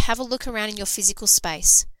serving you? Have a look around in your physical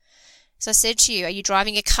space. As I said to you, are you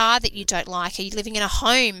driving a car that you don't like? Are you living in a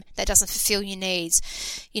home that doesn't fulfill your needs?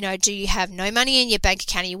 Do you have no money in your bank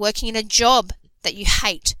account? Are you working in a job that you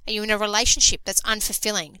hate? Are you in a relationship that's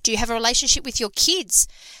unfulfilling? Do you have a relationship with your kids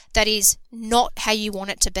that is not how you want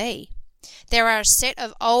it to be? There are a set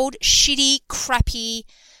of old, shitty, crappy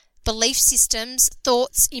belief systems,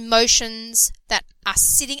 thoughts, emotions that are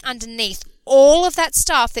sitting underneath all of that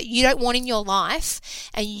stuff that you don't want in your life,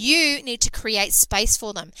 and you need to create space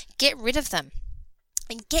for them. Get rid of them.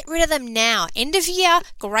 And get rid of them now. End of year,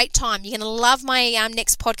 great time. You're going to love my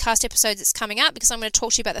next podcast episode that's coming up, because I'm going to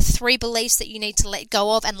talk to you about the 3 beliefs that you need to let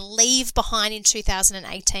go of and leave behind in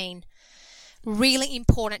 2018. Really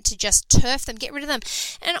important to just turf them, get rid of them.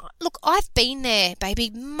 And look, I've been there, baby.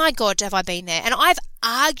 My God, have I been there. And I've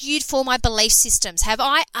argued for my belief systems. Have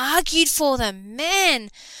I argued for them? Man.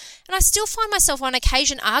 And I still find myself on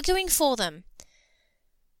occasion arguing for them.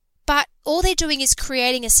 But all they're doing is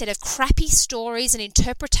creating a set of crappy stories and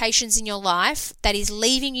interpretations in your life that is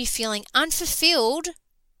leaving you feeling unfulfilled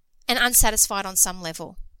and unsatisfied on some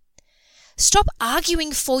level. Stop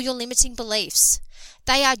arguing for your limiting beliefs.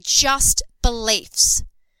 They are just beliefs.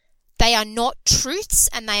 They are not truths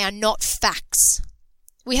and they are not facts.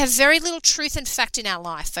 We have very little truth and fact in our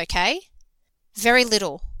life, okay? Very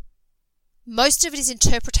little. Most of it is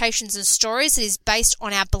interpretations and stories that is based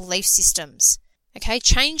on our belief systems. Okay,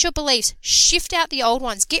 change your beliefs. Shift out the old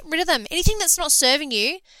ones. Get rid of them. Anything that's not serving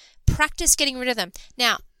you, practice getting rid of them.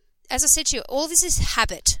 Now, as I said to you, all this is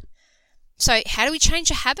habit. So how do we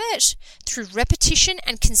change a habit? Through repetition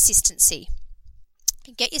and consistency.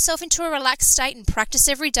 Get yourself into a relaxed state and practice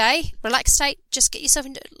every day. Relaxed state, just get yourself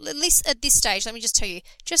into, at least at this stage, let me just tell you,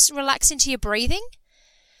 just relax into your breathing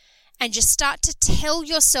and just start to tell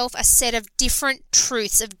yourself a set of different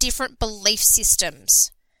truths, of different belief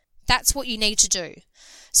systems. That's what you need to do.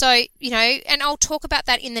 So, and I'll talk about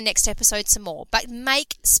that in the next episode some more, but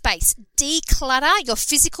make space. Declutter your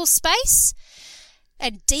physical space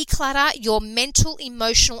and declutter your mental,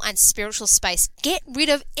 emotional, and spiritual space. Get rid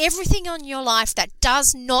of everything on your life that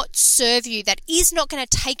does not serve you, that is not going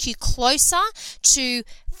to take you closer to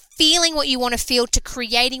feeling what you want to feel, to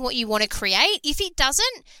creating what you want to create. If it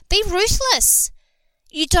doesn't, be ruthless.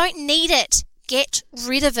 You don't need it. Get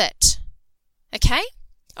rid of it. Okay?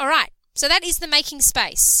 All right. So that is the making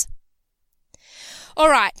space. All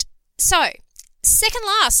right. So, second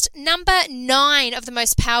last, number 9 of the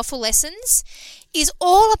most powerful lessons is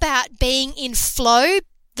all about being in flow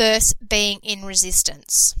versus being in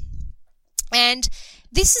resistance. And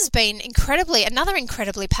this has been another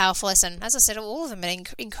incredibly powerful lesson. As I said, all of them are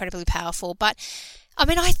incredibly powerful. But, I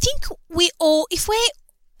think if we're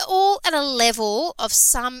all at a level of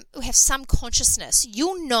we have some consciousness,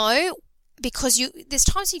 you'll know because there's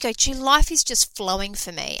times you go, gee, life is just flowing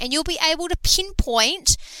for me. And you'll be able to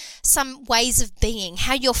pinpoint some ways of being,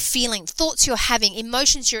 how you're feeling, thoughts you're having,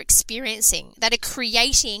 emotions you're experiencing that are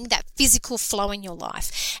creating that physical flow in your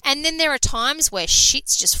life. And then there are times where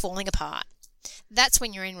shit's just falling apart. That's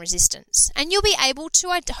when you're in resistance. And you'll be able to,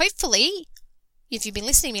 hopefully, if you've been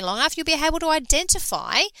listening to me long enough, you'll be able to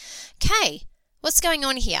identify, okay, what's going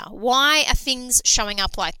on here? Why are things showing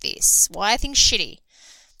up like this? Why are things shitty?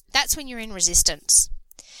 That's when you're in resistance.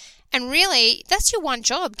 And really, that's your one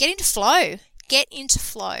job. Get into flow. Get into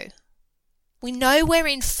flow. We know we're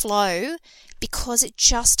in flow because it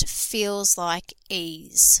just feels like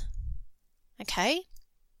ease. Okay?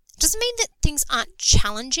 Doesn't mean that things aren't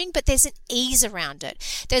challenging, but there's an ease around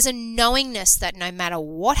it. There's a knowingness that no matter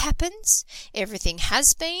what happens, everything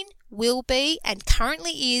has been, will be, and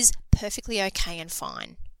currently is perfectly okay and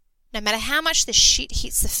fine. No matter how much the shit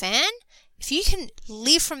hits the fan, if you can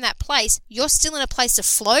live from that place, you're still in a place of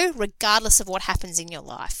flow regardless of what happens in your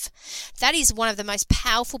life. That is one of the most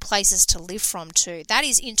powerful places to live from too. That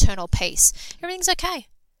is internal peace. Everything's okay.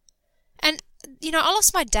 And, I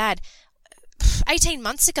lost my dad 18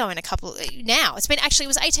 months ago it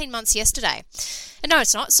was 18 months yesterday. No,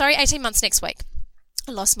 it's not. Sorry, 18 months next week.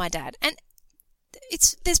 I lost my dad. And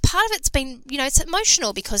there's part of it's been, it's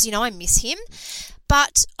emotional because, I miss him.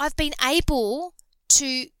 But I've been able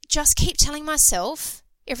to just keep telling myself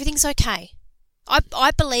everything's okay.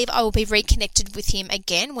 I believe I will be reconnected with him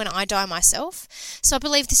again when I die myself. So I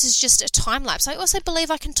believe this is just a time lapse. I also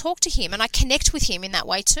believe I can talk to him and I connect with him in that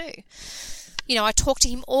way too. I talk to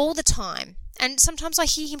him all the time and sometimes I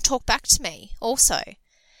hear him talk back to me also.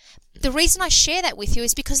 The reason I share that with you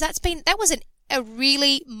is because that was a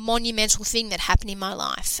really monumental thing that happened in my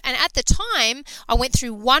life. And at the time, I went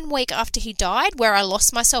through 1 week after he died where I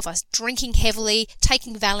lost myself. I was drinking heavily,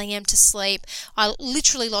 taking Valium to sleep. I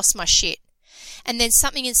literally lost my shit. And then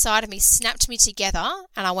something inside of me snapped me together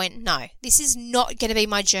and I went, no, this is not going to be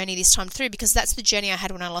my journey this time through because that's the journey I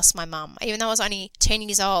had when I lost my mum. Even though I was only 10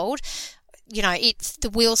 years old,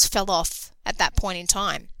 the wheels fell off at that point in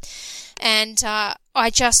time. And I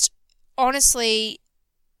just honestly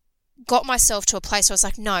got myself to a place where I was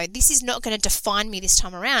like, no, this is not going to define me this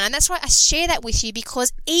time around. And that's why I share that with you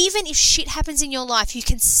because even if shit happens in your life, you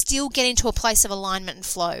can still get into a place of alignment and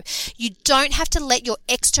flow. You don't have to let your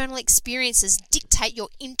external experiences dictate your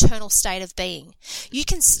internal state of being. You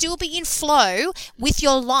can still be in flow with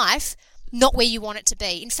your life, not where you want it to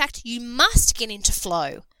be. In fact, you must get into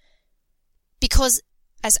flow because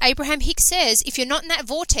as Abraham Hicks says, if you're not in that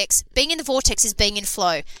vortex, being in the vortex is being in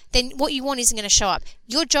flow. Then what you want isn't going to show up.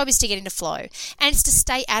 Your job is to get into flow. And it's to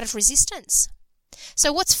stay out of resistance.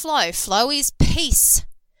 So what's flow? Flow is peace.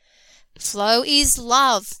 Flow is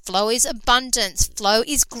love. Flow is abundance. Flow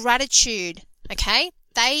is gratitude. Okay?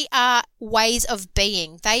 They are ways of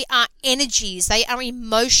being. They are energies. They are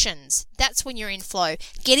emotions. That's when you're in flow.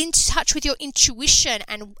 Get in touch with your intuition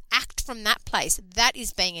and act from that place. That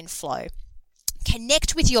is being in flow.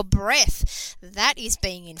 Connect with your breath. That is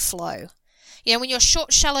being in flow. When you're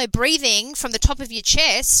short, shallow breathing from the top of your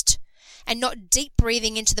chest and not deep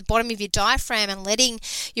breathing into the bottom of your diaphragm and letting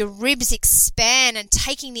your ribs expand and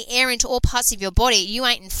taking the air into all parts of your body, you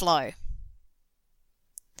ain't in flow.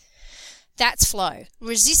 That's flow.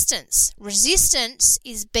 Resistance. Resistance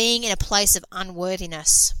is being in a place of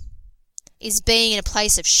unworthiness, is being in a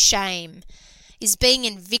place of shame, is being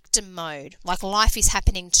in victim mode, like life is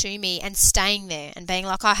happening to me and staying there and being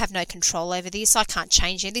like, I have no control over this, I can't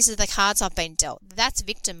change it, these are the cards I've been dealt. That's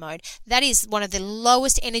victim mode. That is one of the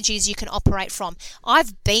lowest energies you can operate from.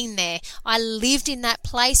 I've been there. I lived in that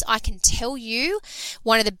place. I can tell you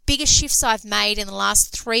one of the biggest shifts I've made in the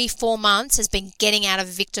last 3-4 months has been getting out of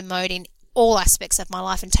victim mode in all aspects of my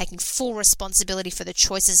life and taking full responsibility for the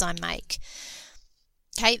choices I make.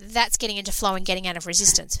 Okay, that's getting into flow and getting out of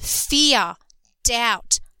resistance. Fear,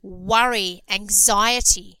 doubt, worry,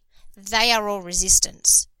 anxiety, they are all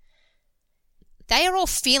resistance. They are all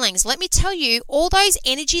feelings. Let me tell you, all those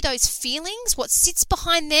energy, those feelings, what sits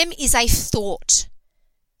behind them is a thought.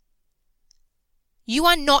 You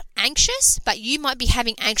are not anxious, but you might be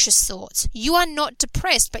having anxious thoughts. You are not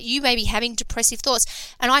depressed, but you may be having depressive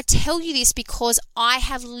thoughts. And I tell you this because I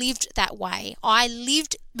have lived that way. I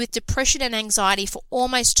lived with depression and anxiety for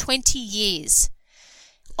almost 20 years.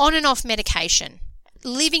 On and off medication,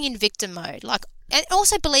 living in victim mode, and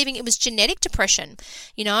also believing it was genetic depression,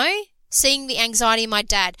 seeing the anxiety in my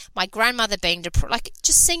dad, my grandmother being depressed,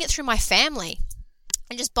 just seeing it through my family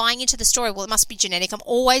and just buying into the story. Well, it must be genetic. I'm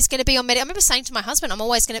always going to be on medication. I remember saying to my husband, I'm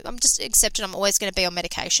always going to be on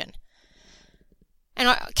medication. And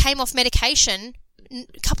I came off medication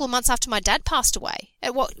a couple of months after my dad passed away.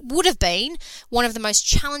 At what would have been one of the most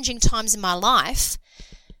challenging times in my life,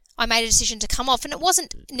 I made a decision to come off. And it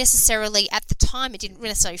wasn't necessarily, at the time, it didn't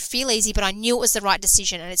necessarily feel easy, but I knew it was the right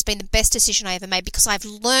decision. And it's been the best decision I ever made because I've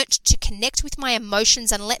learnt to connect with my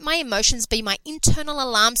emotions and let my emotions be my internal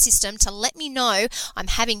alarm system to let me know I'm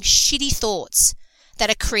having shitty thoughts that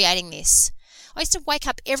are creating this. I used to wake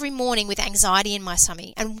up every morning with anxiety in my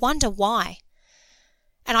tummy and wonder why.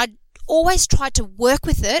 And I always tried to work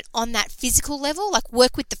with it on that physical level, like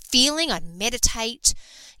work with the feeling. I'd meditate,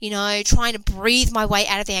 trying to breathe my way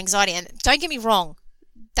out of the anxiety. And don't get me wrong,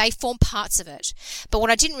 they form parts of it. But what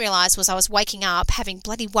I didn't realize was I was waking up having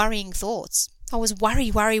bloody worrying thoughts. I was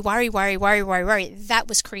worry. That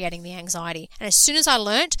was creating the anxiety. And as soon as I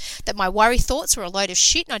learnt that my worry thoughts were a load of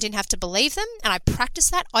shit and I didn't have to believe them, and I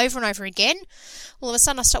practiced that over and over again, all of a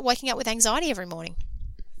sudden I stopped waking up with anxiety every morning.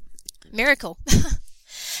 Miracle.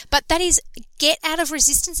 But that is, get out of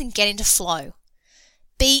resistance and get into flow.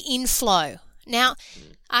 Be in flow. Now,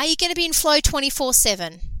 are you going to be in flow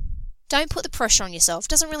 24/7? Don't put the pressure on yourself. It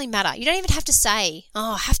doesn't really matter. You don't even have to say,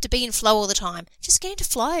 I have to be in flow all the time. Just get into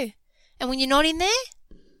flow. And when you're not in there,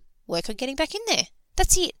 work on getting back in there.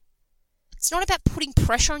 That's it. It's not about putting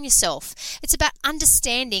pressure on yourself. It's about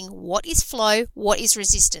understanding what is flow, what is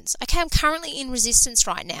resistance. Okay, I'm currently in resistance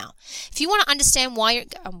right now. If you want to understand why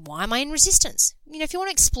am I in resistance? If you want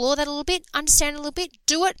to explore that a little bit, understand it a little bit,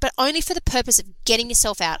 do it, but only for the purpose of getting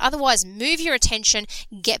yourself out. Otherwise, move your attention,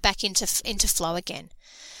 get back into flow again.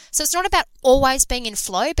 So it's not about always being in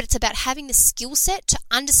flow, but it's about having the skill set to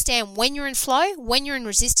understand when you're in flow, when you're in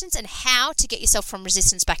resistance, and how to get yourself from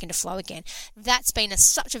resistance back into flow again. That's been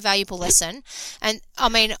such a valuable lesson. And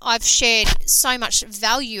I've shared so much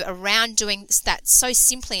value around doing that so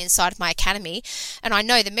simply inside of my academy. And I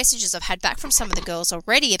know the messages I've had back from some of the girls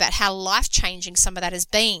already about how life-changing some of that has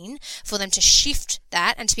been for them to shift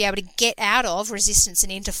that and to be able to get out of resistance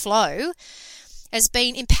and into flow has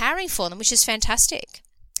been empowering for them, which is fantastic.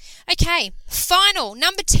 Okay, final,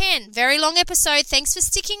 number 10. Very long episode. Thanks for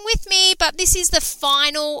sticking with me, but this is the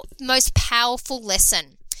final, most powerful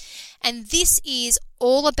lesson. And this is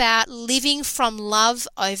all about living from love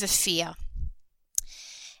over fear.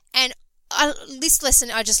 And this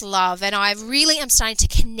lesson I just love, and I really am starting to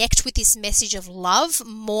connect with this message of love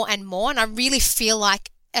more and more, and I really feel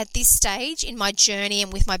like at this stage in my journey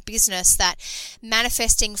and with my business that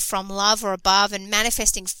manifesting from love or above and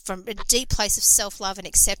manifesting from a deep place of self-love and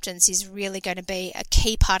acceptance is really going to be a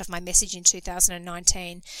key part of my message in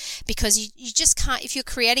 2019, because you just can't, if you're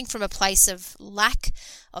creating from a place of lack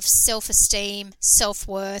of self-esteem,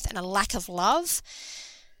 self-worth, and a lack of love,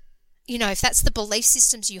 if that's the belief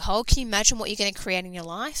systems you hold, can you imagine what you're going to create in your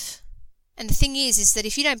life? And the thing is that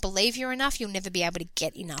if you don't believe you're enough, you'll never be able to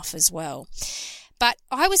get enough as well. But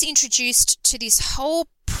I was introduced to this whole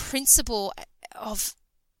principle of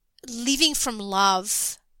living from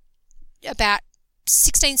love about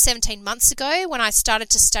 16, 17 months ago when I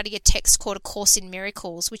started to study a text called A Course in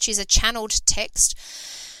Miracles, which is a channeled text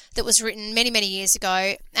that was written many, many years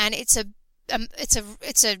ago. And it's a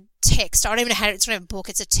text. I don't even know how it's not even a book.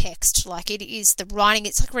 It's a text. Like it is the writing.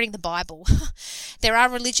 It's like reading the Bible. There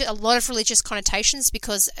are a lot of religious connotations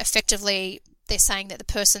because effectively they're saying that the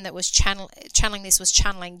person that was channeling this was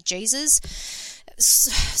channeling Jesus.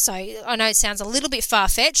 So I know it sounds a little bit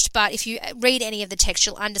far-fetched, but if you read any of the text,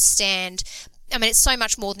 you'll understand. It's so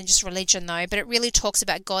much more than just religion, though, but it really talks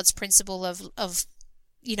about God's principle of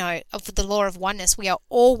the law of oneness. We are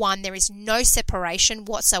all one. There is no separation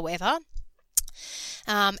whatsoever,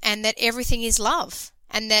 and that everything is love,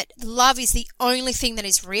 and that love is the only thing that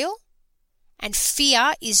is real, and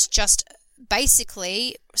fear is just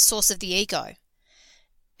basically source of the ego.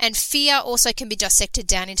 And fear also can be dissected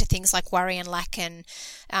down into things like worry and lack and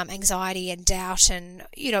anxiety and doubt and,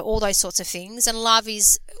 all those sorts of things. And love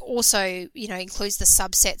is also, includes the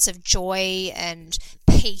subsets of joy and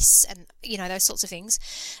peace and, those sorts of things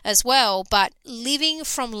as well. But living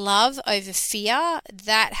from love over fear,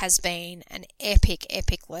 that has been an epic,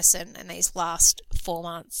 epic lesson in these last 4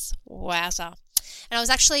 months. Wowza. And I was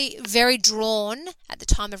actually very drawn at the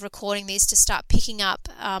time of recording this to start picking up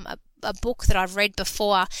a book that I've read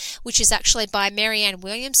before, which is actually by Marianne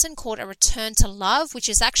Williamson called A Return to Love, which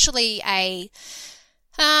is actually an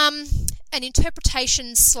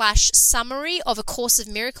interpretation / summary of A Course of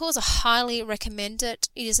Miracles. I highly recommend it.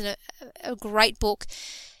 It is a great book.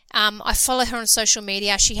 I follow her on social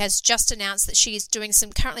media. She has just announced that she is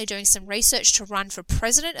currently doing some research to run for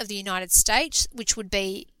President of the United States, which would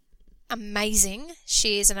be amazing.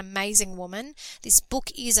 She is an amazing woman. This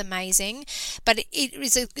book is amazing, but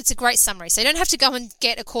it's a great summary. So you don't have to go and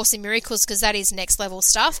get A Course in Miracles because that is next level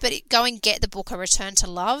stuff, but go and get the book A Return to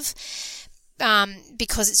Love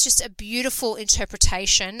because it's just a beautiful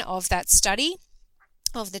interpretation of that study,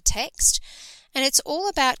 of the text. And it's all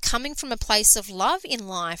about coming from a place of love in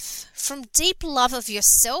life, from deep love of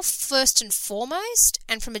yourself first and foremost,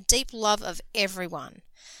 and from a deep love of everyone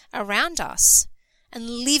around us. And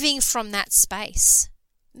living from that space,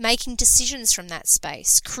 making decisions from that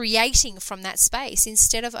space, creating from that space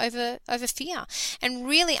instead of over fear, and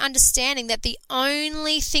really understanding that the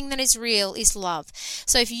only thing that is real is love.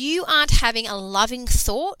 So if you aren't having a loving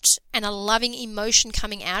thought and a loving emotion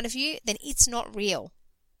coming out of you, then it's not real.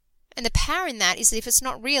 And the power in that is that if it's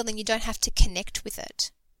not real, then you don't have to connect with it.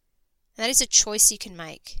 And that is a choice you can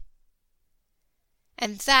make.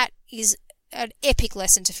 And that is an epic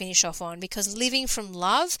lesson to finish off on, because living from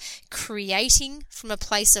love, creating from a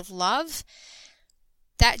place of love,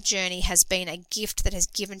 that journey has been a gift that has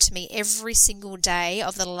given to me every single day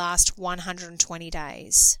of the last 120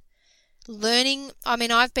 days.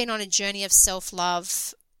 I've been on a journey of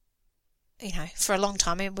self-love, for a long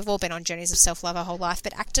time. We've all been on journeys of self-love our whole life,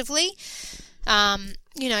 but actively,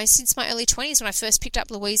 since my early 20s when I first picked up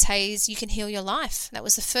Louise Hay's You Can Heal Your Life. That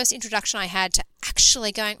was the first introduction I had to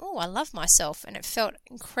actually going, oh, I love myself. And it felt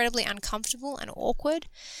incredibly uncomfortable and awkward.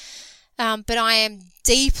 But I am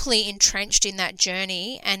deeply entrenched in that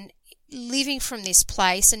journey and living from this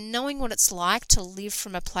place and knowing what it's like to live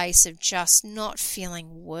from a place of just not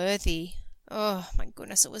feeling worthy. Oh my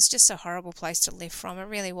goodness, it was just a horrible place to live from. It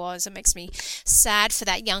really was. It makes me sad for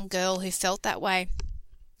that young girl who felt that way.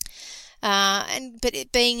 But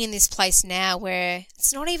it being in this place now where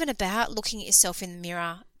it's not even about looking at yourself in the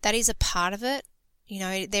mirror. That is a part of it.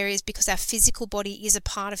 There is, because our physical body is a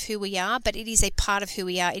part of who we are, but it is a part of who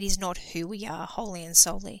we are. It is not who we are wholly and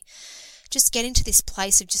solely. Just get into this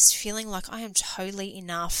place of just feeling like I am totally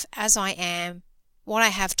enough as I am. What I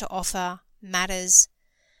have to offer matters.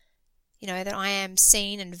 That I am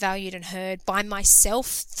seen and valued and heard by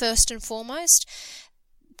myself first and foremost.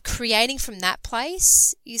 Creating from that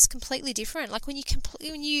place is completely different. Like when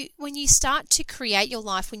you start to create your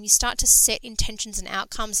life, when you start to set intentions and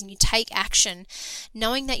outcomes and you take action,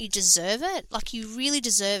 knowing that you deserve it, like you really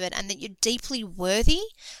deserve it, and that you're deeply worthy,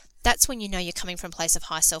 that's when you know you're coming from a place of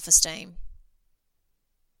high self-esteem.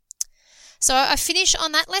 So I finish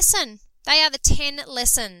on that lesson. They are the 10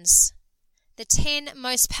 lessons. The 10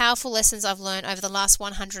 most powerful lessons I've learned over the last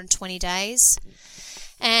 120 days.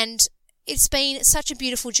 And it's been such a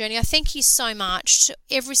beautiful journey. I thank you so much to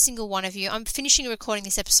every single one of you. I'm finishing recording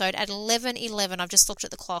this episode at 11:11. I've just looked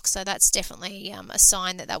at the clock, so that's definitely a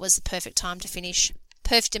sign that was the perfect time to finish.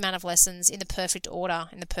 Perfect amount of lessons in the perfect order,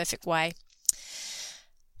 in the perfect way.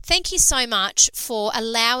 Thank you so much for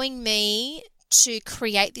allowing me to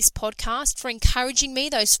create this podcast, for encouraging me,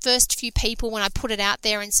 those first few people when I put it out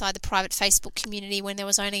there inside the private Facebook community when there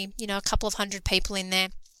was only, a couple of hundred people in there.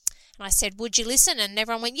 And I said, would you listen? And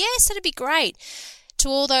everyone went, yes, that'd be great. To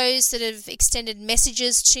all those that have extended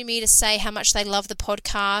messages to me to say how much they love the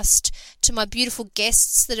podcast, to my beautiful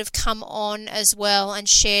guests that have come on as well and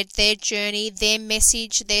shared their journey, their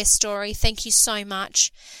message, their story. Thank you so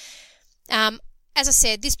much. As I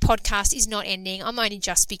said, this podcast is not ending. I'm only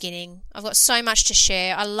just beginning. I've got so much to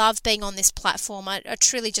share. I love being on this platform. I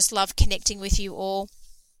truly just love connecting with you all.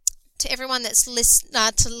 To everyone that's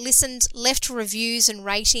listened, left reviews and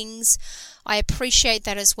ratings, I appreciate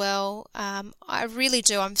that as well. I really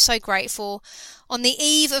do. I'm so grateful. On the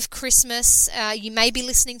eve of Christmas, you may be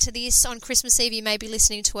listening to this on Christmas Eve. You may be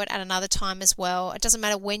listening to it at another time as well. It doesn't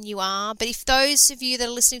matter when you are. But if those of you that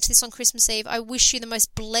are listening to this on Christmas Eve, I wish you the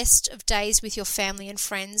most blessed of days with your family and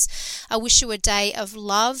friends. I wish you a day of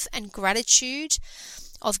love and gratitude,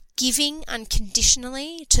 of giving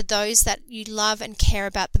unconditionally to those that you love and care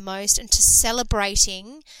about the most, and to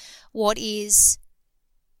celebrating what is,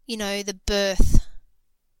 the birth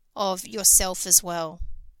of yourself as well.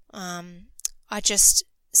 I just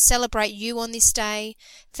celebrate you on this day.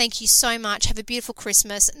 Thank you so much. Have a beautiful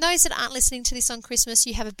Christmas. And those that aren't listening to this on Christmas,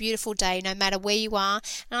 you have a beautiful day no matter where you are.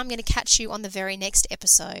 And I'm going to catch you on the very next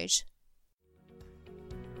episode.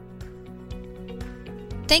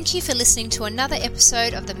 Thank you for listening to another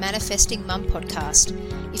episode of the Manifesting Mum podcast.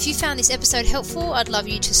 If you found this episode helpful, I'd love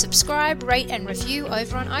you to subscribe, rate and review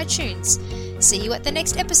over on iTunes. See you at the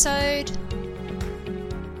next episode.